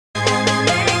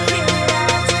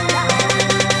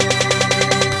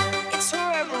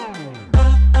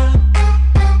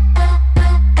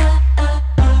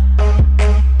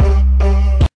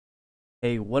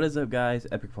What is up, guys?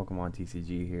 Epic Pokemon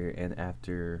TCG here, and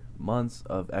after months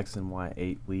of X and Y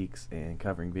 8 weeks and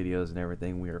covering videos and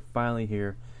everything, we are finally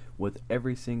here with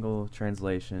every single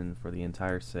translation for the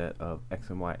entire set of X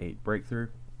and Y 8 Breakthrough,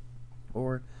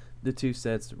 or the two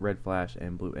sets, Red Flash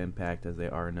and Blue Impact as they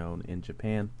are known in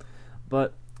Japan.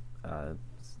 But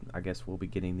I guess we'll be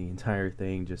getting the entire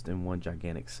thing just in one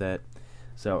gigantic set.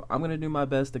 So I'm going to do my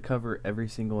best to cover every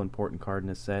single important card in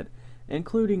this set,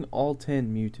 including all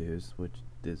 10 Mewtwo's, which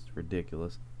is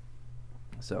ridiculous.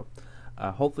 So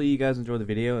hopefully you guys enjoy the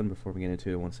video, and before we get into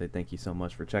it, I want to say thank you so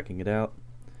much for checking it out.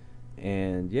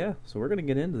 And yeah, so we're going to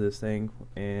get into this thing,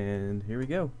 and here we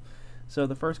go. So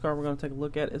the first card we're going to take a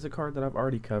look at is a card that I've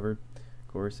already covered, of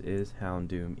course, is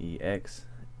Houndoom EX.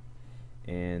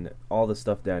 And all the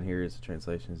stuff down here is the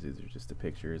translations. These are just the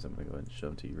pictures. I'm going to go ahead and show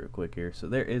them to you real quick here. So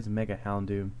there is Mega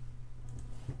Houndoom.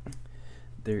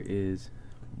 There is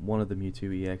one of the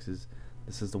Mewtwo EXs.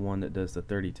 This is the one that does the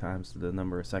 30 times the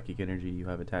number of psychic energy you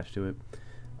have attached to it.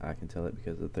 I can tell it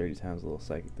because of the 30 times the little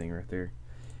psychic thing right there.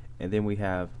 And then we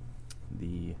have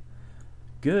the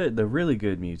really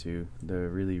good Mewtwo, the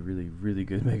really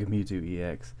good Mega Mewtwo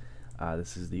EX.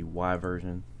 This is the Y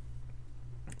version.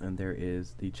 And there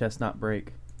is the Chestnut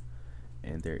Break,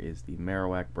 and there is the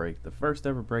Marowak Break, the first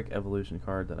ever Break evolution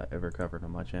card that I ever covered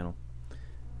on my channel.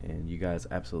 And you guys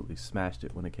absolutely smashed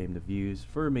it when it came to views,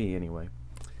 for me anyway.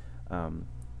 So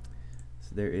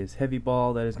there is Heavy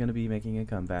Ball that is going to be making a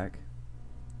comeback.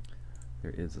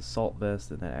 There is Assault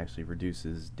Vest, and that actually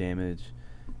reduces damage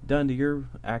done to your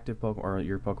active Pokemon, or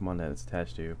your Pokemon that it's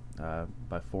attached to,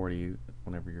 by 40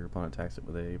 whenever your opponent attacks it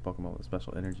with a Pokemon with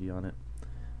special energy on it.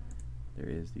 There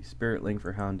is the Spirit Link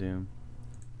for Houndoom,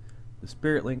 the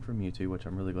Spirit Link for Mewtwo, which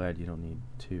I'm really glad you don't need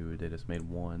two, they just made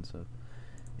one, so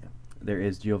yeah. There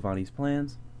is Giovanni's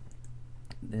Plans.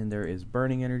 Then there is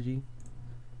Burning Energy.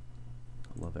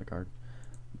 I love that card.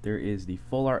 There is the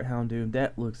Full Art Houndoom.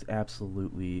 That looks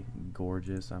absolutely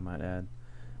gorgeous, I might add.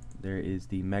 There is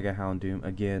the Mega Houndoom.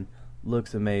 Again,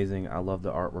 looks amazing. I love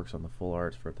the artworks on the full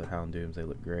arts for the Houndooms. They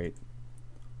look great.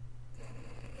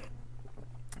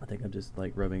 I think I'm just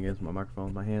like rubbing against my microphone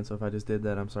with my hand, so if I just did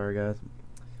that, I'm sorry, guys.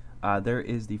 There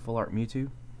is the Full Art Mewtwo.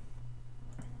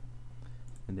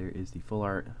 And there is the Full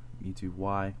Art Mewtwo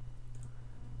Y.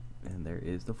 And there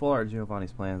is the Full Art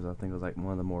Giovanni's Plans. I think it was like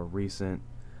one of the more recent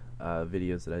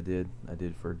videos that I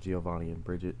did for Giovanni and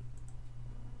Bridget.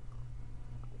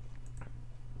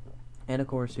 And of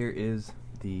course, here is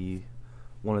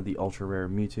one of the ultra rare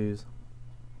Mewtwo's.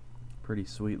 Pretty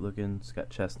sweet looking. It's got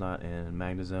Chestnut and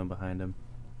Magnezone behind him.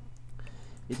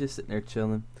 He's just sitting there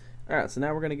chilling. Alright, so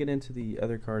now we're going to get into the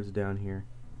other cards down here.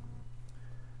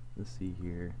 Let's see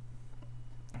here.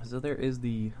 So there is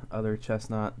the other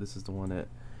Chestnut. This is the one that,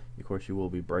 of course, you will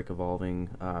be break evolving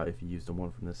if you use the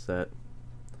one from this set.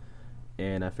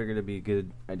 And I figured it'd be a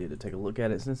good idea to take a look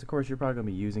at it, since, of course, you're probably going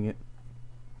to be using it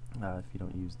if you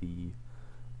don't use the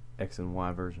X and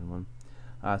Y version one.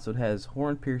 So it has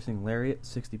Horn Piercing Lariat,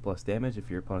 60 plus damage. If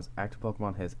your opponent's active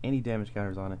Pokemon has any damage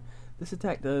counters on it, this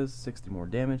attack does 60 more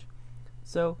damage.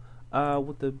 So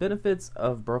with the benefits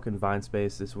of Broken Vine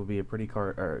Space, this will be a pretty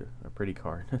card, or a pretty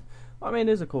card. Well, I mean,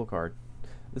 it is a cool card.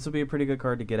 This will be a pretty good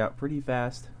card to get out pretty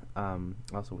fast. Also,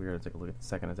 we're going to take a look at the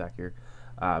second attack here,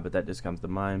 but that just comes to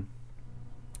mind.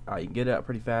 You can get it out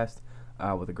pretty fast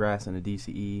with a Grass and a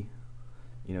DCE.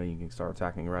 You know, you can start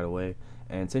attacking right away.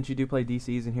 And since you do play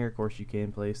DCs in here, of course, you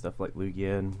can play stuff like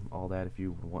Lugia and all that if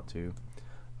you want to.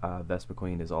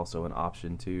 Vespiquen is also an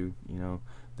option too. You know,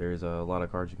 there's a lot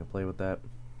of cards you can play with that.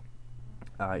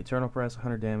 Eternal Press,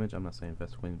 100 damage. I'm not saying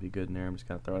Vespiquen would be good in there. I'm just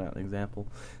kind of throwing out an example.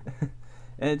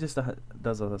 And it just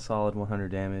does a solid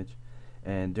 100 damage.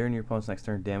 And during your opponent's next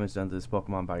turn, damage done to this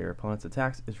Pokemon by your opponent's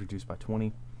attacks is reduced by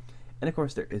 20. And of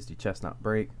course, there is the Chestnut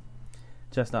Break.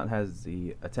 Chestnut has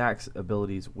the attacks,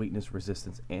 abilities, weakness,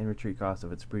 resistance, and retreat cost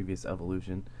of its previous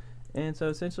evolution. And so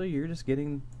essentially you're just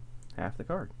getting half the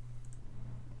card.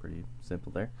 Pretty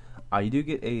simple there. You do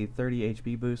get a 30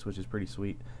 HP boost, which is pretty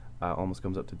sweet. Almost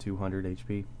comes up to 200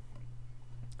 HP.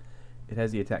 It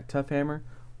has the attack Tough Hammer,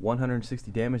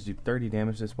 160 damage, do 30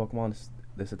 damage to this Pokemon.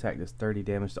 This attack does 30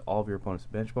 damage to all of your opponent's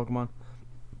bench Pokemon.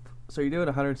 So you're doing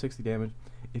 160 damage.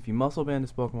 If you Muscle Band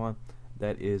this Pokemon,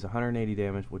 that is 180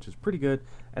 damage, which is pretty good.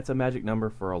 That's a magic number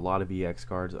for a lot of EX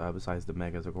cards, besides the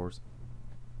Megas, of course.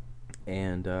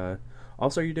 And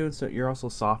also, you're also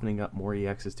softening up more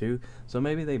EXs too. So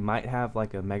maybe they might have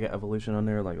like a Mega Evolution on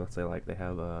there. Like, let's say like they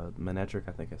have a Manectric,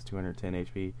 I think has 210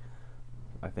 HP.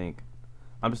 I think.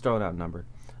 I'm just throwing out a number.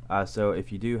 So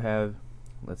if you do have,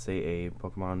 let's say, a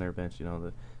Pokemon on their bench, you know,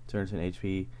 the 210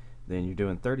 HP, then you're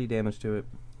doing 30 damage to it.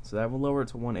 So that will lower it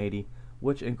to 180.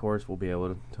 which in course will be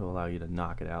able to allow you to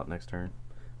knock it out next turn,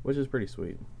 which is pretty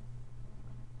sweet.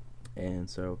 And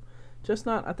so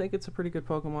Chestnut, I think it's a pretty good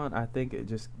Pokemon. I think it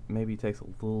just maybe takes a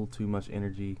little too much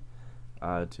energy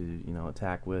to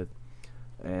attack with,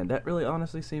 and that really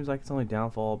honestly seems like its only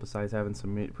downfall, besides having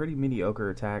some pretty mediocre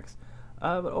attacks.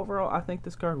 But overall, I think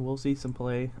this card will see some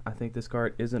play. I think this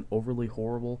card isn't overly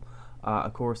horrible.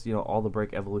 Of course, all the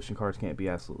break evolution cards can't be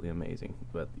absolutely amazing,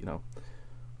 but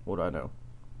what do I know?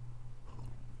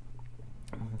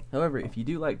 However, if you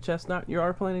do like Chestnut, you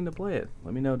are planning to play it,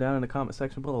 let me know down in the comment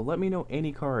section below. Let me know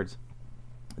any cards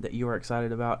that you are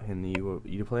excited about and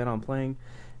you plan on playing.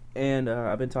 And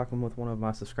I've been talking with one of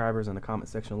my subscribers in the comment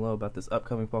section below about this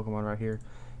upcoming Pokemon right here,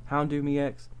 Houndoom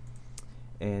EX.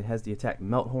 And it has the attack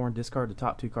Melthorn. Discard the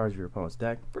top 2 cards of your opponent's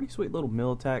deck. Pretty sweet little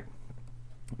mill attack.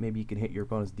 Maybe you can hit your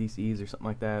opponent's DCs or something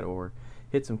like that, or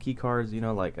hit some key cards,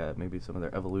 like maybe some of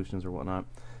their evolutions or whatnot.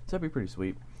 So that'd be pretty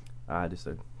sweet. Just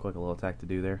a quick little attack to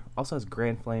do there. Also has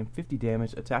Grand Flame, 50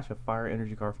 damage. Attach a fire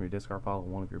energy card from your discard pile to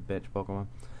one of your bench Pokemon.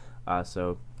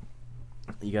 So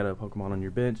you got a Pokemon on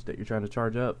your bench that you're trying to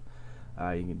charge up.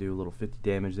 You can do a little 50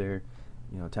 damage there.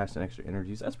 Attach some extra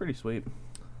energies. That's pretty sweet.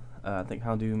 I think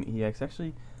Houndoom EX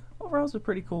actually overall is a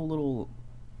pretty good little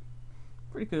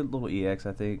EX.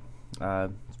 I think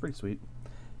it's pretty sweet.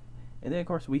 And then of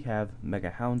course we have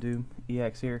Mega Houndoom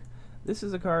EX here. This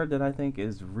is a card that I think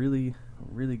is really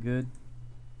good.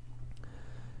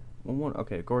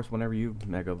 Okay, of course, whenever you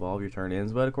Mega Evolve, your turn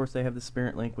ends, but of course they have the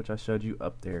Spirit Link, which I showed you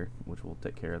up there, which will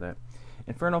take care of that.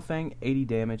 Infernal Fang, 80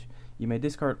 damage. You may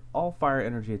discard all fire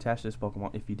energy attached to this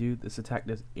Pokemon. If you do, this attack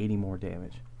does 80 more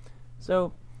damage.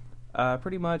 So,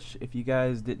 pretty much, if you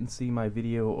guys didn't see my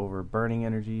video over Burning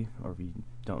Energy, or if you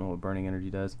don't know what Burning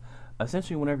Energy does,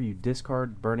 essentially whenever you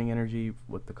discard Burning Energy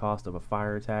with the cost of a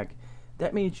fire attack,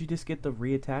 that means you just get to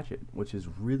reattach it, which is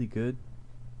really good.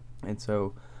 And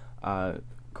so, of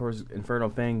course, Infernal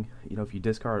Fang, if you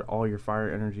discard all your fire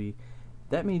energy,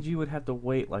 that means you would have to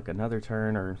wait like another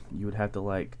turn, or you would have to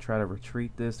like try to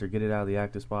retreat this or get it out of the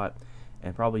active spot,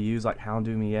 and probably use like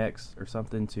Houndoom EX or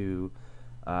something to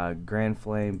Grand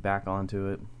Flame back onto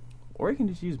it. Or you can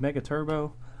just use Mega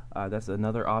Turbo. That's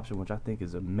another option, which I think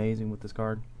is amazing with this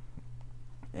card.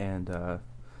 And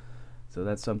so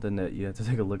that's something that you have to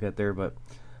take a look at there. But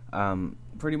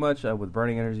pretty much with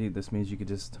Burning Energy, this means you could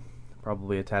just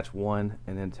probably attach one,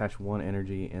 and then attach one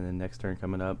energy, and then next turn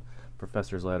coming up,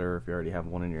 Professor's Letter, if you already have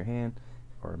one in your hand,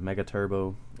 or Mega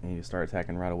Turbo, and you start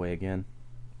attacking right away again.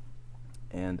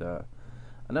 And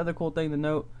another cool thing to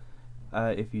note,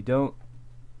 if you don't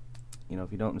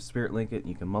Spirit Link it,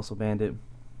 you can Muscle Band it.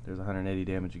 There's 180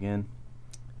 damage again.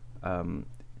 I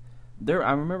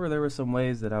remember there were some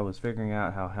ways that I was figuring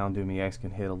out how Houndoom EX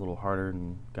can hit a little harder,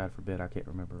 and God forbid I can't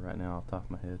remember right now off the top of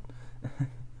my head.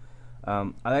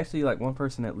 I actually, one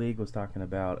person at League was talking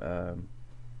about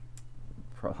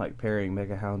pairing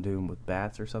Mega Houndoom with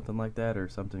bats or something like that, or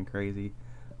something crazy.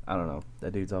 I don't know.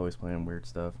 That dude's always playing weird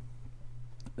stuff.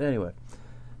 But anyway,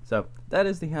 so that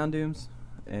is the Houndooms,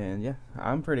 and yeah,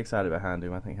 I'm pretty excited about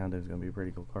Houndoom. I think Houndoom's gonna be a pretty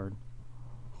cool card,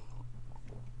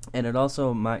 and it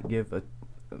also might give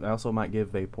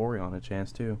Vaporeon a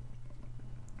chance too,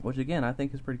 which again I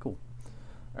think is pretty cool.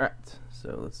 Alright,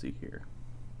 so let's see here.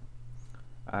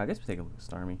 I guess we take a look at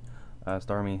Starmie.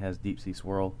 Starmie has Deep Sea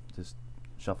Swirl. Just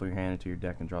shuffle your hand into your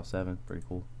deck and draw 7. Pretty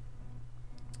cool.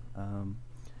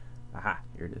 Aha,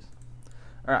 here it is.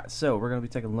 Alright, so we're going to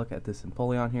be taking a look at this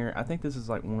Empoleon here. I think this is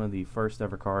like one of the first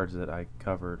ever cards that I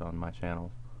covered on my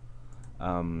channel.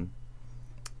 And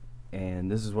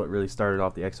this is what really started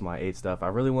off the X and Y8 stuff. I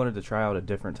really wanted to try out a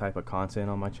different type of content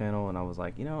on my channel, and I was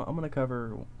like, I'm going to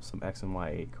cover some X and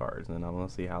Y8 cards, and I'm going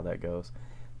to see how that goes.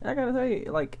 And I gotta tell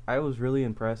you, I was really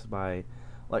impressed by,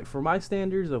 for my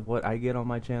standards of what I get on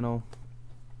my channel,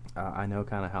 I know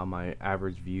kind of how my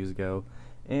average views go,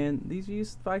 and these views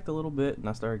spiked a little bit, and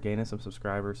I started gaining some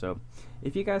subscribers. So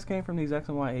if you guys came from these X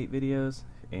and Y8 videos,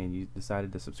 and you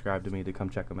decided to subscribe to me to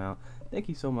come check them out, thank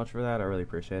you so much for that. I really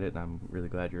appreciate it, and I'm really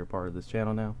glad you're a part of this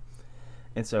channel now.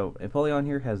 And so, Empoleon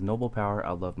here has Noble Power.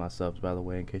 I love my subs, by the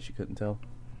way, in case you couldn't tell.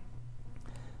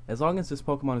 As long as this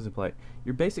Pokemon is in play,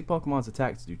 your basic Pokemon's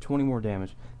attacks do 20 more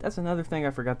damage. That's another thing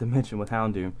I forgot to mention with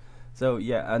Houndoom. So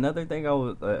yeah, another thing I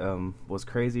was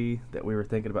crazy that we were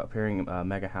thinking about pairing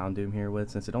Mega Houndoom here with,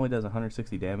 since it only does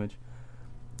 160 damage,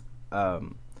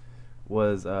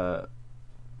 was where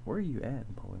are you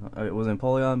at, Empoleon? It was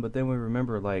Empoleon, but then we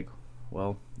remember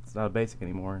well, it's not a basic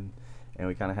anymore, and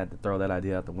we kind of had to throw that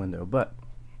idea out the window. But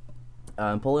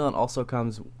Empoleon also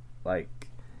comes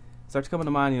starts coming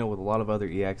to mind, with a lot of other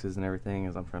EXs and everything,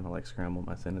 as I'm trying to like scramble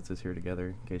my sentences here together.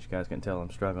 In case you guys can tell, I'm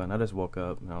struggling. I just woke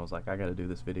up and I was like, I got to do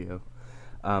this video.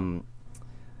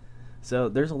 So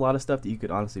there's a lot of stuff that you could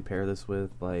honestly pair this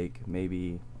with, like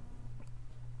maybe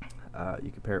you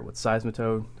could pair it with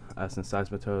Seismitoad, since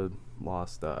Seismitoad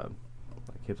lost like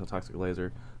Hypnotoxic Laser.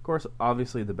 Of course,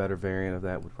 obviously the better variant of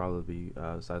that would probably be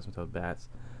Seismitoad Bats,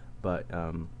 but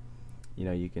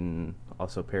you can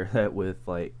also pair that with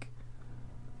like,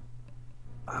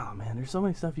 oh man, there's so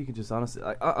many stuff you can just honestly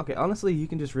like. Okay, honestly, you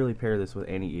can just really pair this with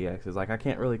any EXs. Like I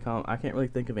can't really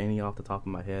think of any off the top of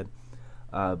my head,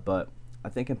 but I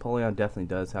think Empoleon definitely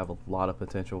does have a lot of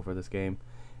potential for this game,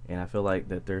 and I feel like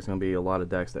that there's going to be a lot of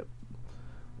decks that,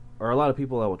 or a lot of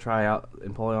people that will try out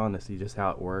Empoleon to see just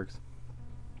how it works.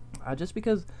 Just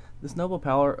because this Noble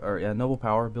Power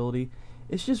ability,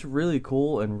 it's just really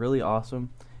cool and really awesome.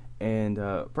 And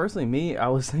personally, me, I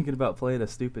was thinking about playing a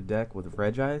stupid deck with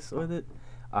Regice with it.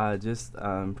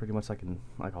 Pretty much like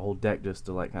a whole deck just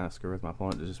to like kind of screw with my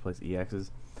opponent to just place EXs.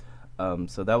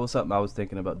 So that was something I was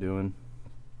thinking about doing.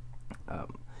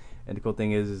 And the cool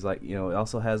thing is like, it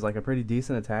also has like a pretty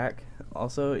decent attack.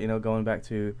 Also, going back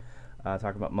to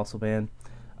talking about Muscle Band,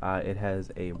 it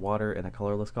has a water and a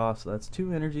colorless cost, so that's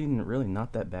 2 energy and really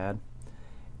not that bad.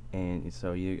 And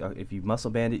so if you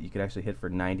Muscle Band it, you could actually hit for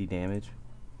 90 damage.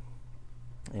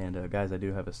 And guys, I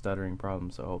do have a stuttering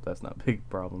problem, so I hope that's not a big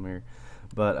problem here.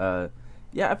 But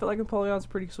yeah, I feel like Empoleon's a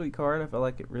pretty sweet card. I feel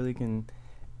like it really can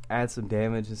add some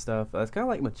damage and stuff. It's kind of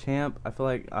like Machamp.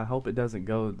 I hope it doesn't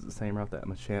go the same route that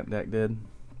Machamp deck did.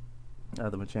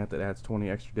 The Machamp that adds 20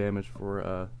 extra damage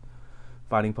for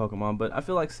fighting Pokemon. But I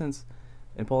feel like since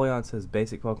Empoleon says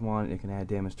basic Pokemon, it can add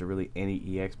damage to really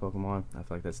any EX Pokemon. I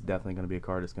feel like that's definitely going to be a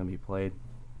card that's going to be played,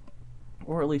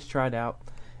 or at least tried out.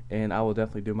 And I will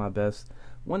definitely do my best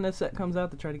when this set comes out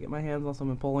to try to get my hands on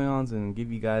some Empoleons and give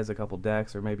you guys a couple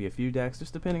decks, or maybe a few decks,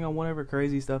 just depending on whatever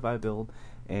crazy stuff I build,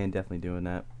 and definitely doing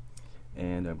that.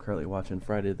 And I'm currently watching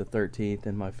Friday the 13th,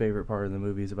 and my favorite part of the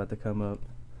movie is about to come up.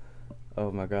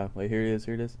 Oh my god, wait, here it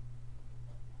is.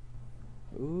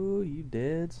 Ooh, you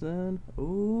dead, son?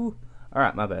 Ooh.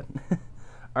 Alright, my bad.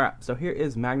 Alright, so here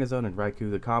is Magnezone and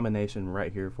Raikou, the combination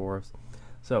right here for us.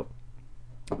 So,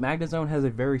 Magnezone has a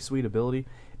very sweet ability.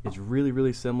 It's really,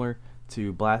 really similar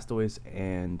to Blastoise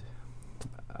and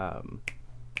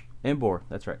Emboar.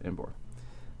 That's right, Emboar.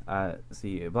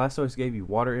 See, Blastoise gave you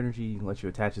water energy, lets you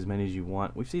attach as many as you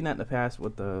want. We've seen that in the past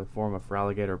with the form of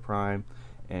Feraligatr Prime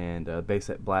and base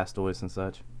set Blastoise and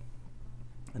such.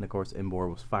 And of course, Emboar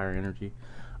was fire energy.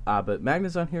 But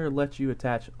Magnezone here lets you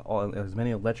attach as many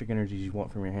electric energies you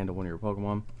want from your hand to one of your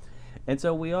Pokemon. And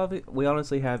so we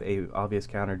honestly have a obvious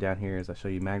counter down here as I show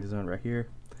you Magnezone right here,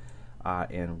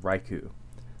 and Raikou.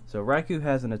 So Raikou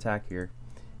has an attack here.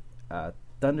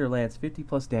 Thunder Lance, 50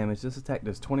 plus damage. This attack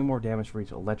does 20 more damage for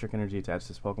each electric energy attached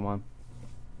to this Pokemon.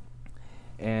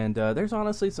 And there's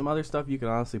honestly some other stuff you can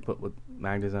honestly put with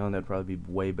Magnezone that'd probably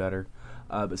be way better.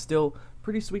 But still,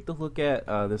 pretty sweet to look at,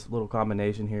 this little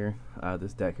combination here.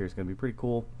 This deck here is going to be pretty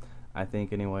cool, I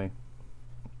think, anyway.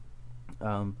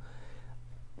 The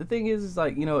thing is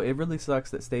like, it really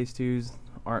sucks that Stage 2s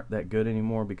aren't that good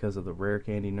anymore because of the Rare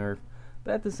Candy nerf.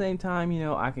 But at the same time,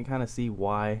 I can kind of see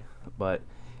why. But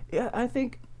yeah, I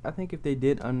think if they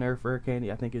did unnerf Rare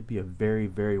Candy, I think it'd be a very,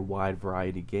 very wide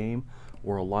variety game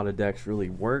where a lot of decks really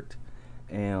worked,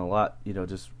 and a lot,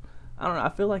 just, I don't know, I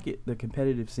feel like the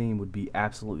competitive scene would be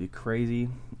absolutely crazy.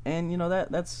 And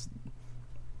that's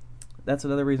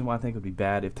another reason why I think it would be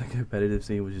bad if the competitive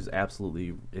scene was just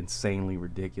absolutely insanely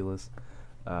ridiculous,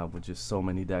 with just so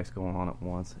many decks going on at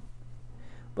once.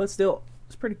 But still,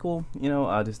 it's pretty cool,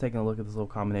 just taking a look at this little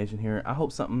combination here. I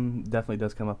hope something definitely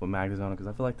does come up with Magnezone, because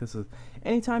I feel like this is,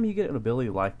 anytime you get an ability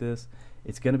like this,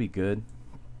 it's going to be good.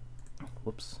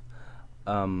 Whoops.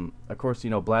 Of course,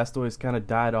 Blastoise kind of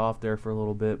died off there for a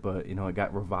little bit, but, it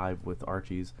got revived with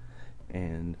Archies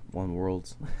and One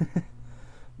Worlds.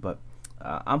 But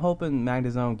I'm hoping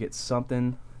Magnezone gets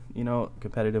something,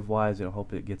 competitive-wise.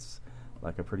 Hope it gets,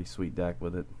 like, a pretty sweet deck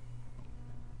with it.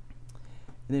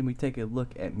 And then we take a look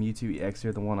at Mewtwo EX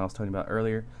here, the one I was talking about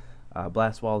earlier.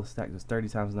 Blast Wall, this attack does 30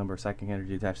 times the number of psychic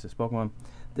energy attached to this Pokemon.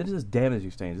 Then this is Damage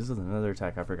Exchange. This is another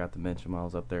attack I forgot to mention while I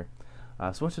was up there.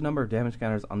 Switch the number of damage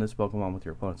counters on this Pokemon with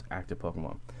your opponent's active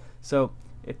Pokemon. So,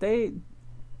 if they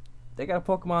got a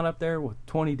Pokemon up there with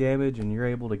 20 damage and you're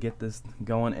able to get this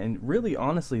going, and really,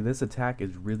 honestly, this attack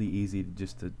is really easy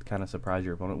to kind of surprise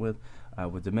your opponent with.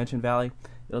 With Dimension Valley,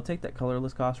 it'll take that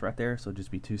colorless cost right there, so it'll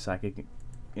just be 2 psychic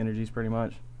energies pretty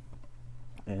much.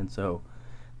 And so,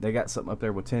 they got something up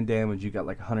there with 10 damage, you got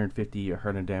like 150 or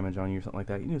 100 damage on you or something like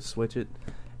that. You can just switch it,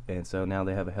 and so now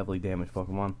they have a heavily damaged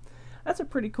Pokemon. That's a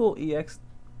pretty cool EX.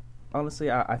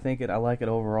 Honestly, I think I like it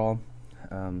overall.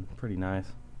 Pretty nice.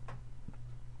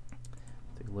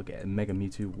 Take a look at Mega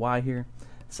Mewtwo Y here.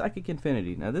 Psychic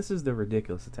Infinity. Now this is the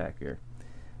ridiculous attack here.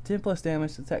 10 plus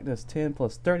damage. The attack does 10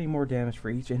 plus 30 more damage for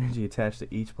each energy attached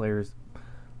to each player's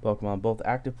Pokemon, both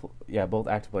active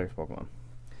players' Pokemon.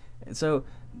 And so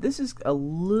this is a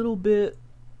little bit.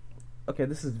 Okay,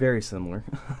 this is very similar.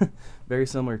 Very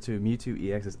similar to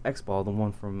Mewtwo EX's X-Ball, the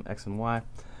one from X and Y.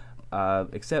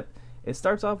 Except it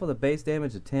starts off with a base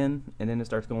damage of 10, and then it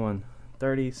starts going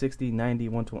 30, 60, 90,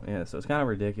 120. Yeah, so it's kind of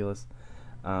ridiculous.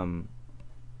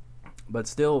 But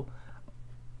still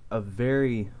a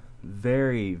very,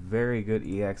 very, very good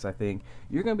EX, I think.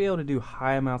 You're going to be able to do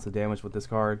high amounts of damage with this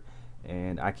card,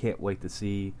 and I can't wait to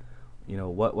see,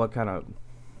 what kind of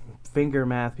finger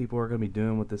math people are going to be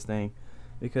doing with this thing.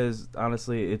 Because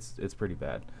honestly, it's pretty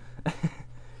bad.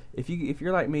 If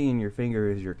you're like me and your finger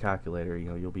is your calculator,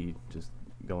 you'll be just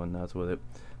going nuts with it.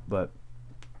 But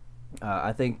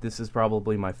I think this is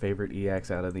probably my favorite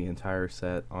EX out of the entire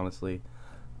set. Honestly,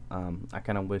 I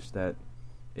kind of wish that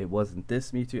it wasn't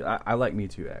this Mewtwo. I like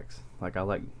Mewtwo X. Like I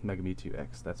like Mega Mewtwo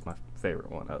X. That's my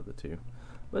favorite one out of the two.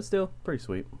 But still, pretty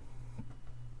sweet.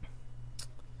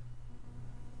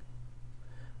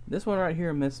 This one right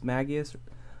here, Miss Magius.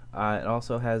 It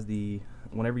also has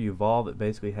whenever you evolve, it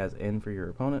basically has N for your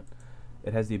opponent.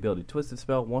 It has the ability to twist its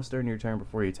spell once during your turn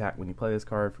before you attack. When you play this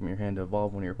card from your hand to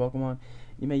evolve one of your Pokemon,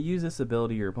 you may use this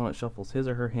ability. Your opponent shuffles his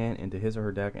or her hand into his or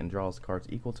her deck and draws cards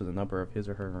equal to the number of his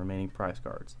or her remaining prize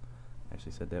cards. I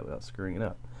actually said that without screwing it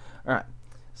up. Alright,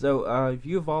 so if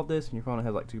you evolve this and your opponent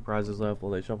has like 2 prizes left,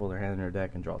 well, they shuffle their hand in their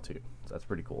deck and draw 2. So that's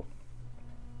pretty cool.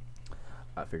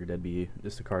 I figured that'd be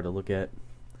just a card to look at.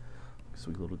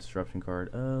 Sweet little disruption card.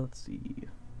 Let's see.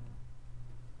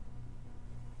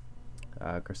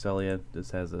 Cresselia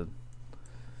just has a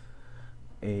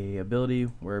ability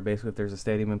where basically if there's a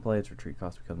stadium in play, its retreat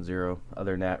cost becomes 0.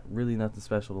 Other than that, really nothing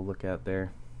special to look at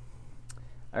there.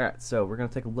 Alright, so we're going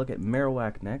to take a look at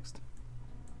Marowak next.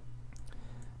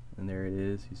 And there it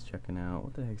is. He's checking out.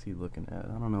 What the heck's he looking at?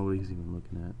 I don't know what he's even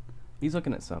looking at. He's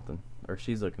looking at something. Or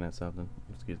she's looking at something.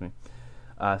 Excuse me.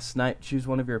 Snipe, choose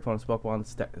one of your opponent's Pokemon.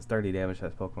 It's 30 damage,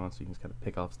 has Pokemon, so you can just kind of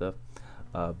pick off stuff.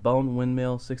 Bone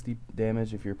Windmill, 60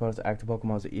 damage. If your opponent's active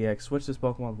Pokemon is an EX, switch this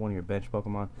Pokemon with one of your bench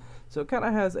Pokemon. So it kind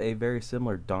of has a very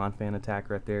similar Donphan attack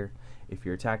right there. If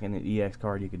you're attacking an EX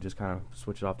card, you can just kind of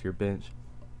switch it off to your bench.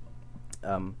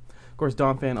 Of course,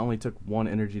 Donphan only took 1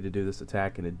 energy to do this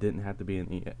attack, and it didn't have to be an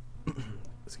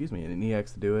an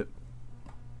EX to do it.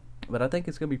 But I think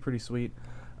it's going to be pretty sweet.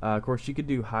 Of course, you could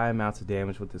do high amounts of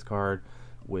damage with this card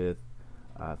with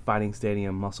Fighting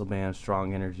Stadium, Muscle Band,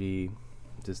 Strong Energy,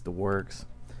 just the works.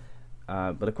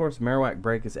 But of course, Marowak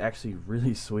Break is actually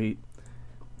really sweet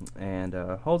and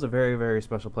holds a very, very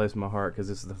special place in my heart because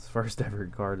this is the first ever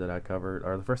card that I covered,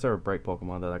 or the first ever Break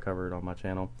Pokemon that I covered on my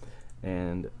channel.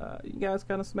 And you guys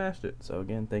kind of smashed it. So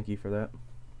again, thank you for that.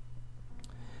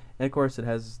 And of course, it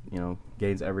has,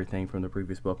 gains everything from the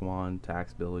previous Pokemon: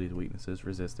 attacks, abilities, weaknesses,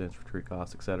 resistance, retreat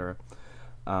costs, etc.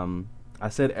 I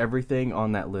said everything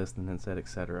on that list and then said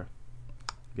etc.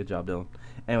 Good job, Dylan.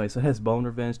 Anyway, so it has Bone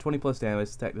Revenge, 20 plus damage.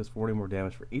 Attack does 40 more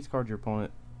damage for each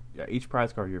each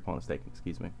prize card your opponent's taking.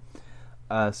 Excuse me.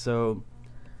 So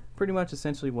pretty much,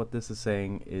 essentially, what this is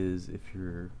saying is, if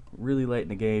you're really late in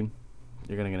the game,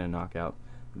 you're gonna get a knockout.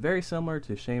 Very similar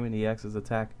to Shaman EX's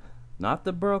attack. Not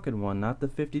the broken one, not the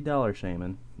 $50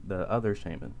 Shaman, the other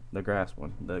Shaman, the grass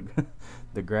one,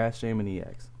 the grass Shaman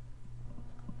EX.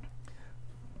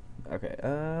 Okay,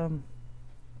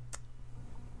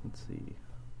 let's see.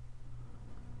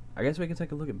 I guess we can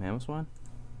take a look at Mamoswine.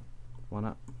 Why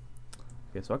not?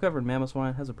 Okay, so I covered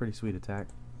Mamoswine. Has a pretty sweet attack.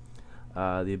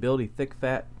 The ability Thick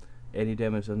Fat. Any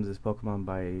damage done to this Pokemon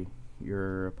by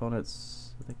your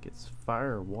opponent's, I think it's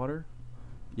fire or water.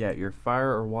 Yeah, your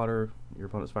fire or water, your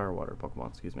opponent's fire or water Pokemon,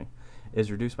 excuse me,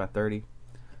 is reduced by 30.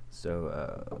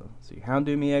 So, let's see.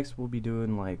 Houndoom EX will be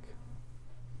doing like,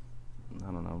 I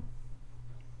don't know,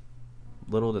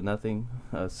 little to nothing.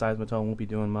 Seismitoad won't be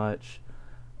doing much.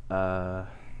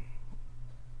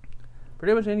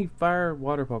 Pretty much any fire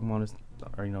water Pokemon is,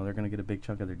 or they're gonna get a big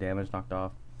chunk of their damage knocked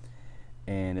off.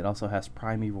 And it also has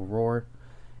Primeval Roar.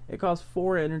 It costs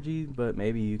 4 energy, but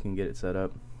maybe you can get it set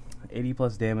up. 80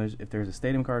 plus damage. If there's a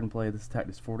stadium card in play, this attack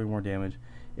does 40 more damage.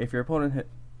 If your opponent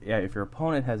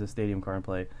has a stadium card in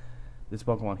play, this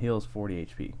Pokemon heals 40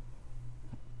 HP.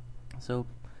 So,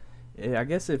 I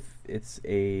guess if it's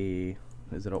is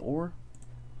it an ore?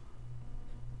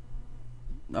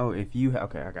 Oh,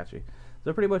 okay, I got you.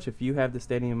 So pretty much, if you have the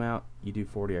stadium out, you do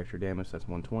 40 extra damage. That's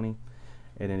 120.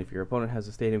 And then if your opponent has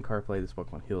a stadium card play, this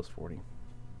Pokemon heals 40.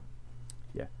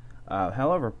 Yeah.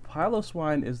 However,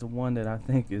 Piloswine is the one that I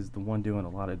think is the one doing a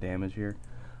lot of damage here.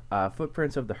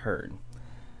 Footprints of the Herd.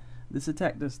 This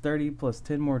attack does 30 plus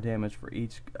 10 more damage for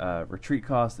each retreat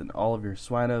cost in all of your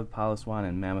Swinub, Piloswine,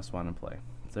 and Mamoswine in play.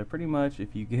 So pretty much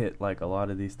if you get like a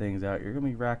lot of these things out, you're going to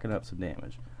be racking up some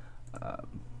damage.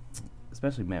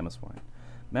 Especially Mamoswine.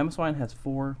 Mamoswine has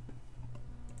 4.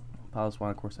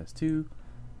 Piloswine of course has 2.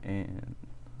 And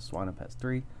Swinub has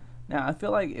 3. Now I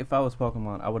feel like if I was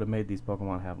Pokemon, I would have made these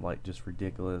Pokemon have like just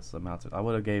ridiculous amounts of. I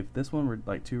would have gave this one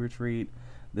like 2 retreat,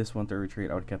 this one 3 retreat.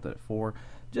 I would have kept it at 4,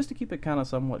 just to keep it kind of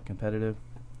somewhat competitive.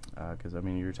 Because I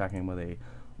mean you're attacking with a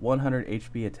 100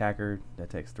 HP attacker that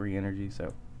takes 3 energy,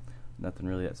 so nothing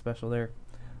really that special there.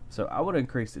 So I would have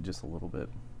increased it just a little bit.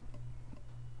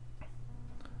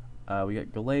 We got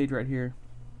Gallade right here.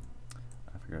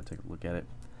 I figured I'd take a look at it.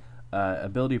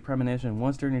 Ability Premonition.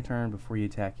 Once during your turn before you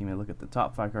attack, you may look at the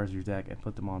top 5 cards of your deck and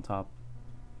put them on top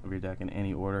of your deck in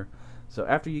any order. So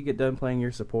after you get done playing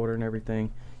your supporter and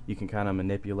everything, you can kind of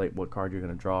manipulate what card you're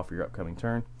going to draw for your upcoming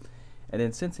turn. And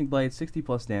then Sensing Blade, 60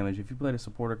 plus damage. If you played a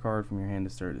supporter card from your hand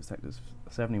to start, this deck does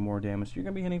 70 more damage. You're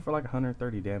going to be hitting for like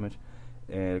 130 damage.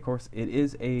 And of course, it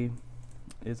is a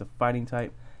fighting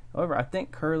type. However, I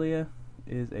think Kirlia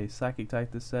is a psychic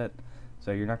type this set.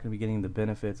 So you're not going to be getting the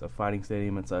benefits of Fighting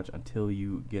Stadium and such until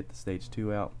you get the Stage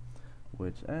 2 out,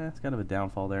 which, it's kind of a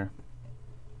downfall there.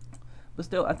 But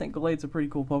still, I think Gallade's a pretty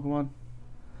cool Pokemon.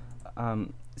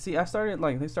 See, they started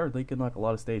leaking like a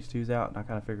lot of Stage 2s out, and I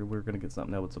kind of figured we were going to get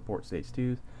something that would support Stage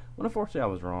 2s. But unfortunately, I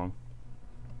was wrong.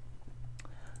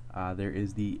 There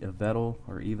is the Yveltal,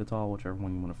 or Yveltal, whichever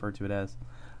one you want to refer to it as,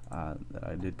 that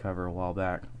I did cover a while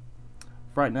back.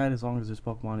 Fright Knight, as long as this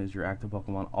Pokemon is your active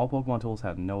Pokemon, all Pokemon tools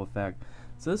have no effect.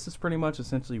 So this is pretty much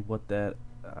essentially what that,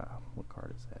 what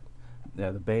card is that?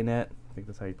 Yeah, the Bayonet, I think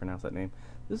that's how you pronounce that name.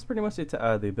 This is pretty much the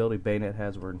ability Bayonet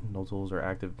has where no tools are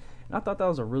active. And I thought that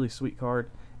was a really sweet card,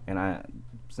 and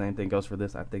same thing goes for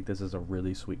this. I think this is a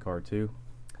really sweet card too.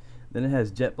 Then it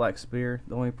has Jet Black Spear.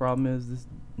 The only problem is this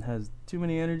has too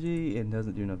many energy and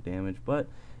doesn't do enough damage, but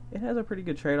it has a pretty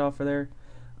good trade-off for there.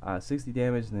 60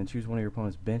 damage, and then choose one of your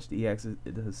opponent's benched EXs.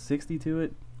 It does 60 to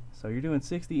it, so you're doing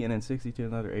 60 and then 60 to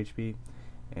another HP,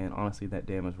 and honestly that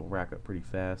damage will rack up pretty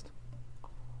fast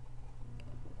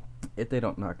if they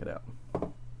don't knock it out.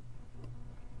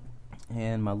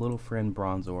 And my little friend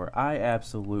Bronzor, I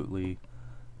absolutely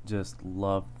just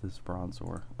love this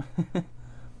Bronzor.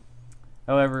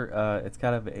 However, it's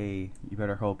kind of you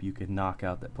better hope you can knock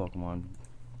out that Pokemon,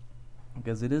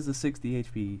 because it is a 60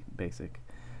 HP basic.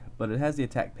 But it has the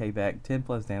attack payback, 10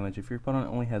 plus damage. If your opponent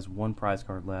only has 1 prize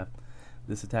card left,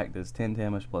 this attack does 10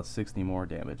 damage plus 60 more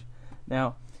damage.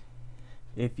 Now,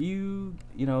 if you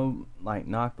like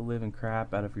knock the living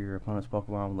crap out of your opponent's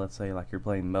Pokemon, let's say like you're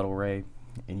playing Metal Ray,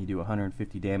 and you do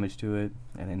 150 damage to it,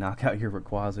 and they knock out your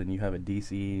Rayquaza, and you have a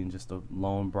DC and just a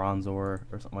lone Bronzor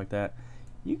or something like that,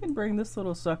 you can bring this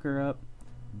little sucker up,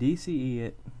 DCE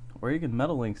it, or you can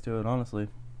Metal Links to it, honestly.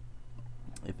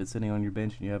 If it's sitting on your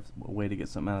bench and you have a way to get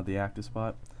something out of the active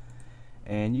spot,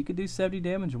 and you could do 70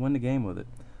 damage and win the game with it.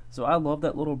 So I love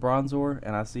that little Bronzor,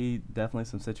 and I see definitely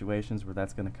some situations where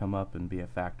that's going to come up and be a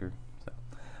factor. So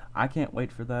I can't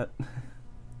wait for that.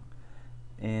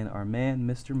 And our man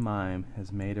Mr. Mime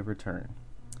has made a return.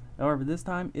 However, this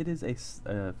time it is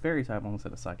a fairy type, almost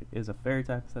said a psychic. It is a fairy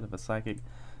type instead of a psychic,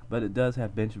 but it does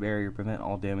have bench barrier, prevent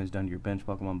all damage done to your bench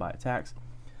Pokemon by attacks.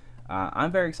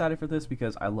 I'm very excited for this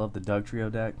because I love the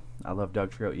Dugtrio deck. I love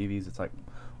Dugtrio Eevees. It's like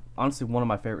honestly one of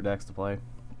my favorite decks to play.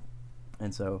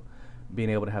 And so being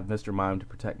able to have Mr. Mime to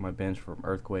protect my bench from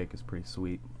Earthquake is pretty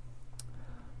sweet.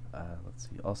 Let's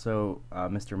see. Also,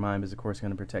 Mr. Mime is of course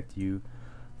going to protect you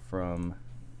from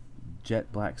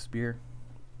Jet Black Spear.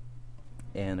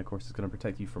 And of course it's going to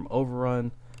protect you from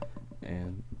Overrun.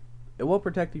 And it will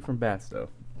protect you from bats though.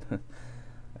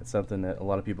 That's something that a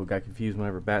lot of people got confused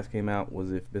whenever bats came out,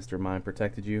 was if Mr. Mime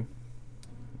protected you.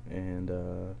 And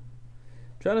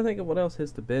trying to think of what else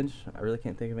hits the bench. I really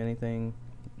can't think of anything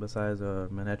besides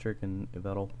Manectric and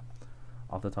Yveltal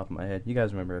off the top of my head. You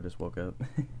guys remember I just woke up.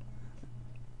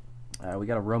 We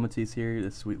got a Aromatisse here,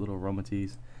 this sweet little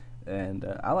Aromatisse. And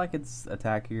I like its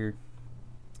attack here.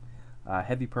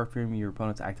 Heavy Perfume, your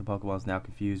opponent's active Pokemon is now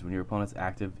confused. When your opponent's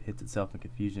active hits itself in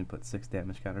confusion, put 6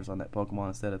 damage counters on that Pokemon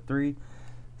instead of 3.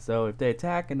 So if they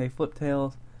attack and they flip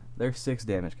tails, there's 6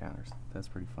 damage counters. That's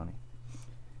pretty funny.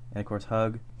 And of course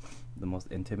Hug, the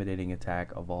most intimidating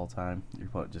attack of all time. Your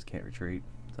opponent just can't retreat.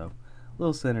 So a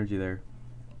little synergy there.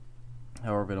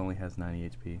 However, it only has 90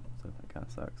 HP, so that kind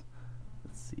of sucks.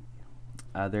 Let's see.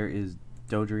 There is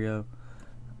Dodrio.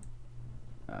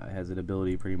 It has an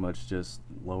ability pretty much just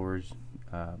lowers,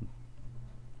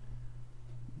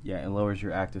 it lowers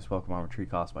your active Pokemon retreat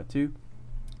cost by 2.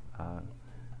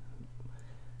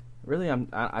 Really,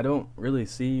 I don't really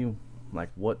see like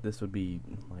what this would be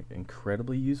like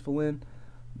incredibly useful in,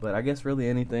 but I guess really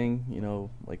anything, you know,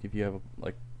 like if you have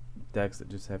like decks that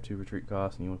just have 2 retreat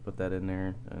costs and you want to put that in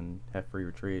there and have free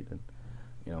retreat, and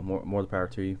you know, more the power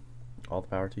to you, all the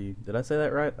power to you. Did I say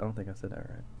that right? I don't think I said that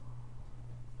right.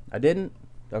 I didn't.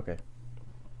 Okay,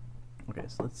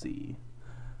 so let's see.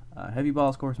 Heavy Ball,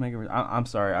 of course, I'm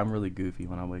sorry, I'm really goofy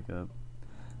when I wake up.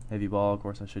 Heavy Ball, of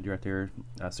course, I showed you right there.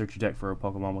 Search your deck for a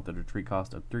Pokemon with a retreat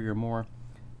cost of 3 or more.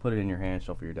 Put it in your hand,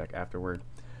 shuffle your deck afterward.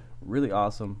 Really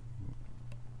awesome.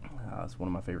 It's one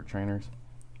of my favorite trainers.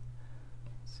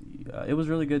 Let's see, it was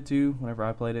really good too whenever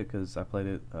I played it, because I played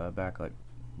it back like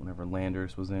whenever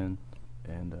Landers was in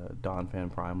and Donphan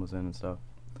Prime was in and stuff.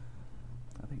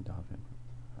 I think Donphan.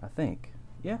 I think.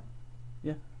 Yeah.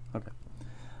 Okay.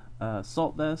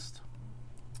 Salt Vest.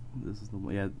 This is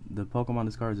the Pokemon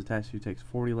this card is attached to takes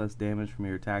 40 less damage from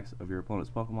your attacks of your opponent's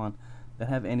Pokemon that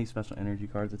have any special energy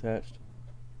cards attached.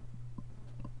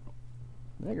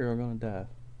 That girl gonna die.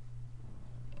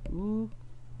 Ooh.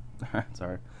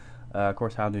 Sorry. Of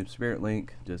course, Houndoom Spirit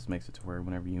Link just makes it to where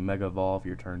whenever you Mega Evolve,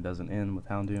 your turn doesn't end with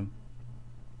Houndoom.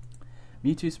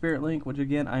 Mewtwo Spirit Link, which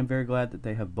again, I'm very glad that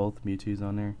they have both Mewtwo's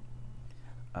on there.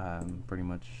 Pretty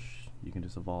much, you can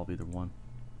just evolve either one.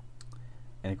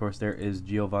 And of course, there is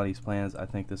Giovanni's Plans. I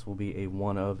think this will be a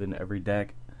one of in every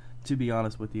deck, to be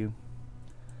honest with you.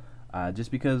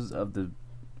 Just because of the,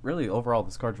 really overall,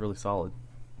 this card's really solid.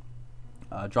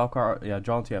 Draw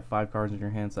until you have 5 cards in your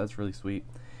hand, so that's really sweet.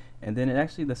 And then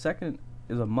the second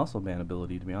is a Muscle Band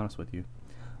ability, to be honest with you.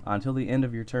 Until the end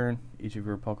of your turn, each of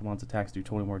your Pokemon's attacks do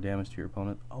 20 more damage to your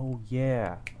opponent. Oh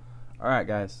yeah. Alright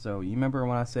guys, so you remember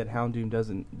when I said Houndoom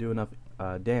doesn't do enough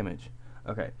damage?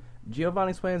 Okay.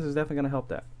 Giovanni's Plans is definitely going to help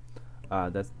that.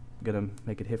 That's going to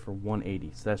make it hit for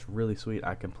 180. So that's really sweet.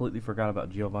 I completely forgot about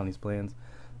Giovanni's Plans.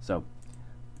 So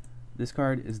this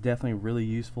card is definitely really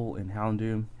useful in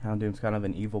Houndoom. Houndoom's kind of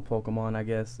an evil Pokemon, I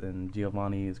guess, and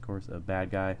Giovanni is, of course, a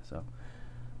bad guy. So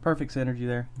perfect synergy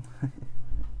there.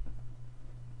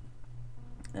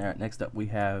 Alright, next up we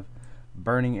have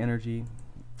Burning Energy.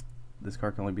 This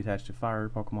card can only be attached to fire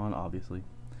Pokemon, obviously.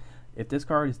 If this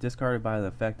card is discarded by the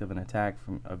effect of an attack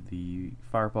of the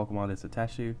fire Pokemon it's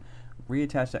attached to,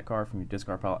 reattach that card from your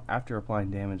discard pile after applying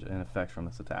damage and effects from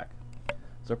this attack.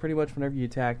 So pretty much whenever you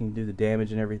attack and you do the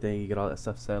damage and everything, you get all that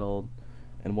stuff settled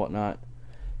and whatnot,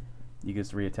 you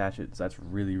just reattach it. So that's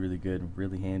really, really good,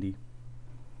 really handy.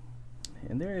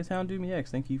 And there is Houndoom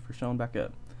EX. Thank you for showing back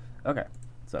up. Okay,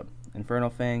 so Inferno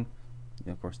Fang,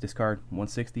 of course, discard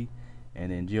 160,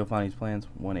 and then Giovanni's Plans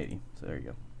 180. So there you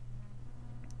go.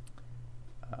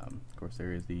 Of course,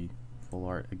 there is the full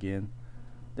art again.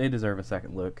 They deserve a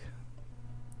second look.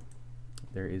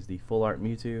 There is the full art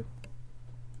Mewtwo,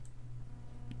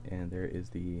 and there is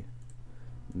the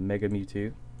Mega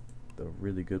Mewtwo, the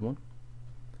really good one,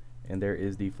 and there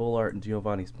is the full art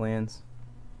Giovanni's Plans.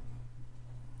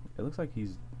 It looks like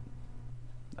he's,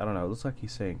 I don't know, it looks like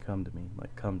he's saying come to me,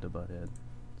 like come to Butthead.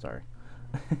 Sorry.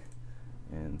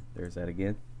 And there's that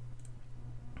again.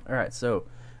 Alright, so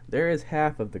there is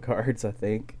half of the cards, I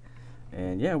think.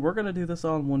 And yeah, we're going to do this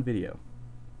all in one video.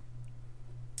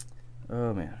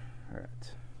 Oh man.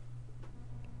 Alright.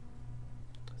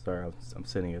 Sorry, I'm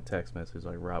sending a text message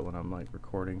like right when I'm like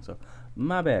recording, so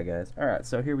my bad guys. Alright,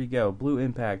 so here we go. Blue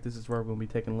Impact. This is where we're going to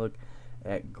be taking a look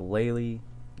at Glalie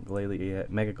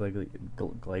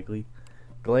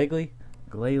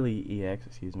EX,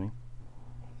 excuse me.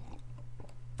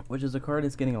 Which is a card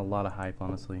that's getting a lot of hype,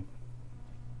 honestly.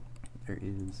 There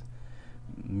is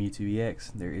Mewtwo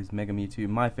EX, there is Mega Mewtwo,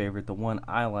 my favorite, the one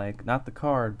I like, not the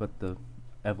card, but the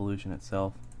evolution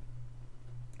itself.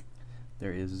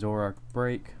 There is Zoroark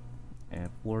Break and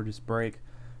Florges Break,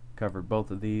 covered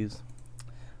both of these.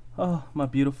 Oh, my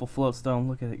beautiful Floatstone,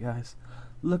 look at it guys,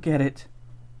 look at it.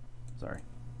 Sorry.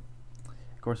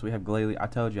 Of course we have Glalie. I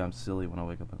told you I'm silly when I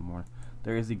wake up in the morning.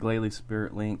 There is the Glalie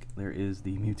Spirit Link, there is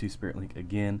the Mewtwo Spirit Link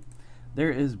again. There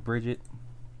is Bridget,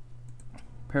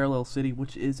 Parallel City,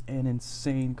 which is an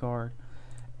insane card,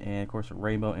 and of course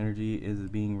Rainbow Energy is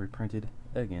being reprinted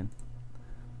again.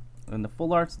 In the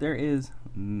full arts, there is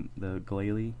the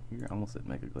Glalie. Here, I almost said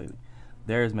Mega Glalie.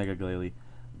 There is Mega Glalie.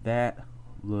 That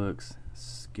looks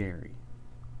scary.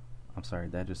 I'm sorry,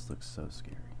 that just looks so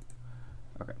scary.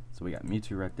 Okay, so we got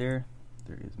Mewtwo right there.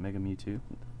 There is Mega Mewtwo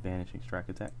with Vanishing Strike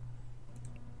Attack,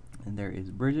 and there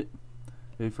is Bridget,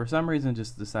 who for some reason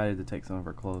just decided to take some of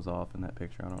her clothes off in that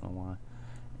picture. I don't know why.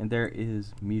 And there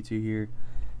is Mewtwo here.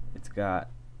 It's got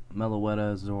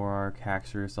Meloetta, Zoroark,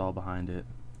 Haxorus all behind it.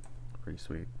 Pretty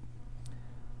sweet.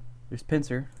 There's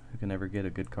Pinsir, who can never get a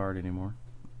good card anymore.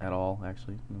 At all,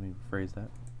 actually. Let me rephrase that.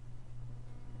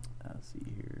 Let's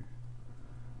see here.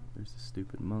 There's the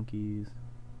stupid monkeys.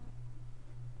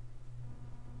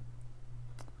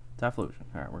 Typhlosion.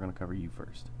 Alright, we're going to cover you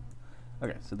first.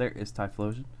 Okay, so there is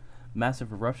Typhlosion.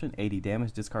 Massive Eruption, 80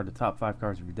 damage. Discard the top 5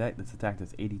 cards of your deck. This attack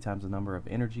does 80 times the number of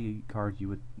energy cards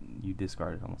you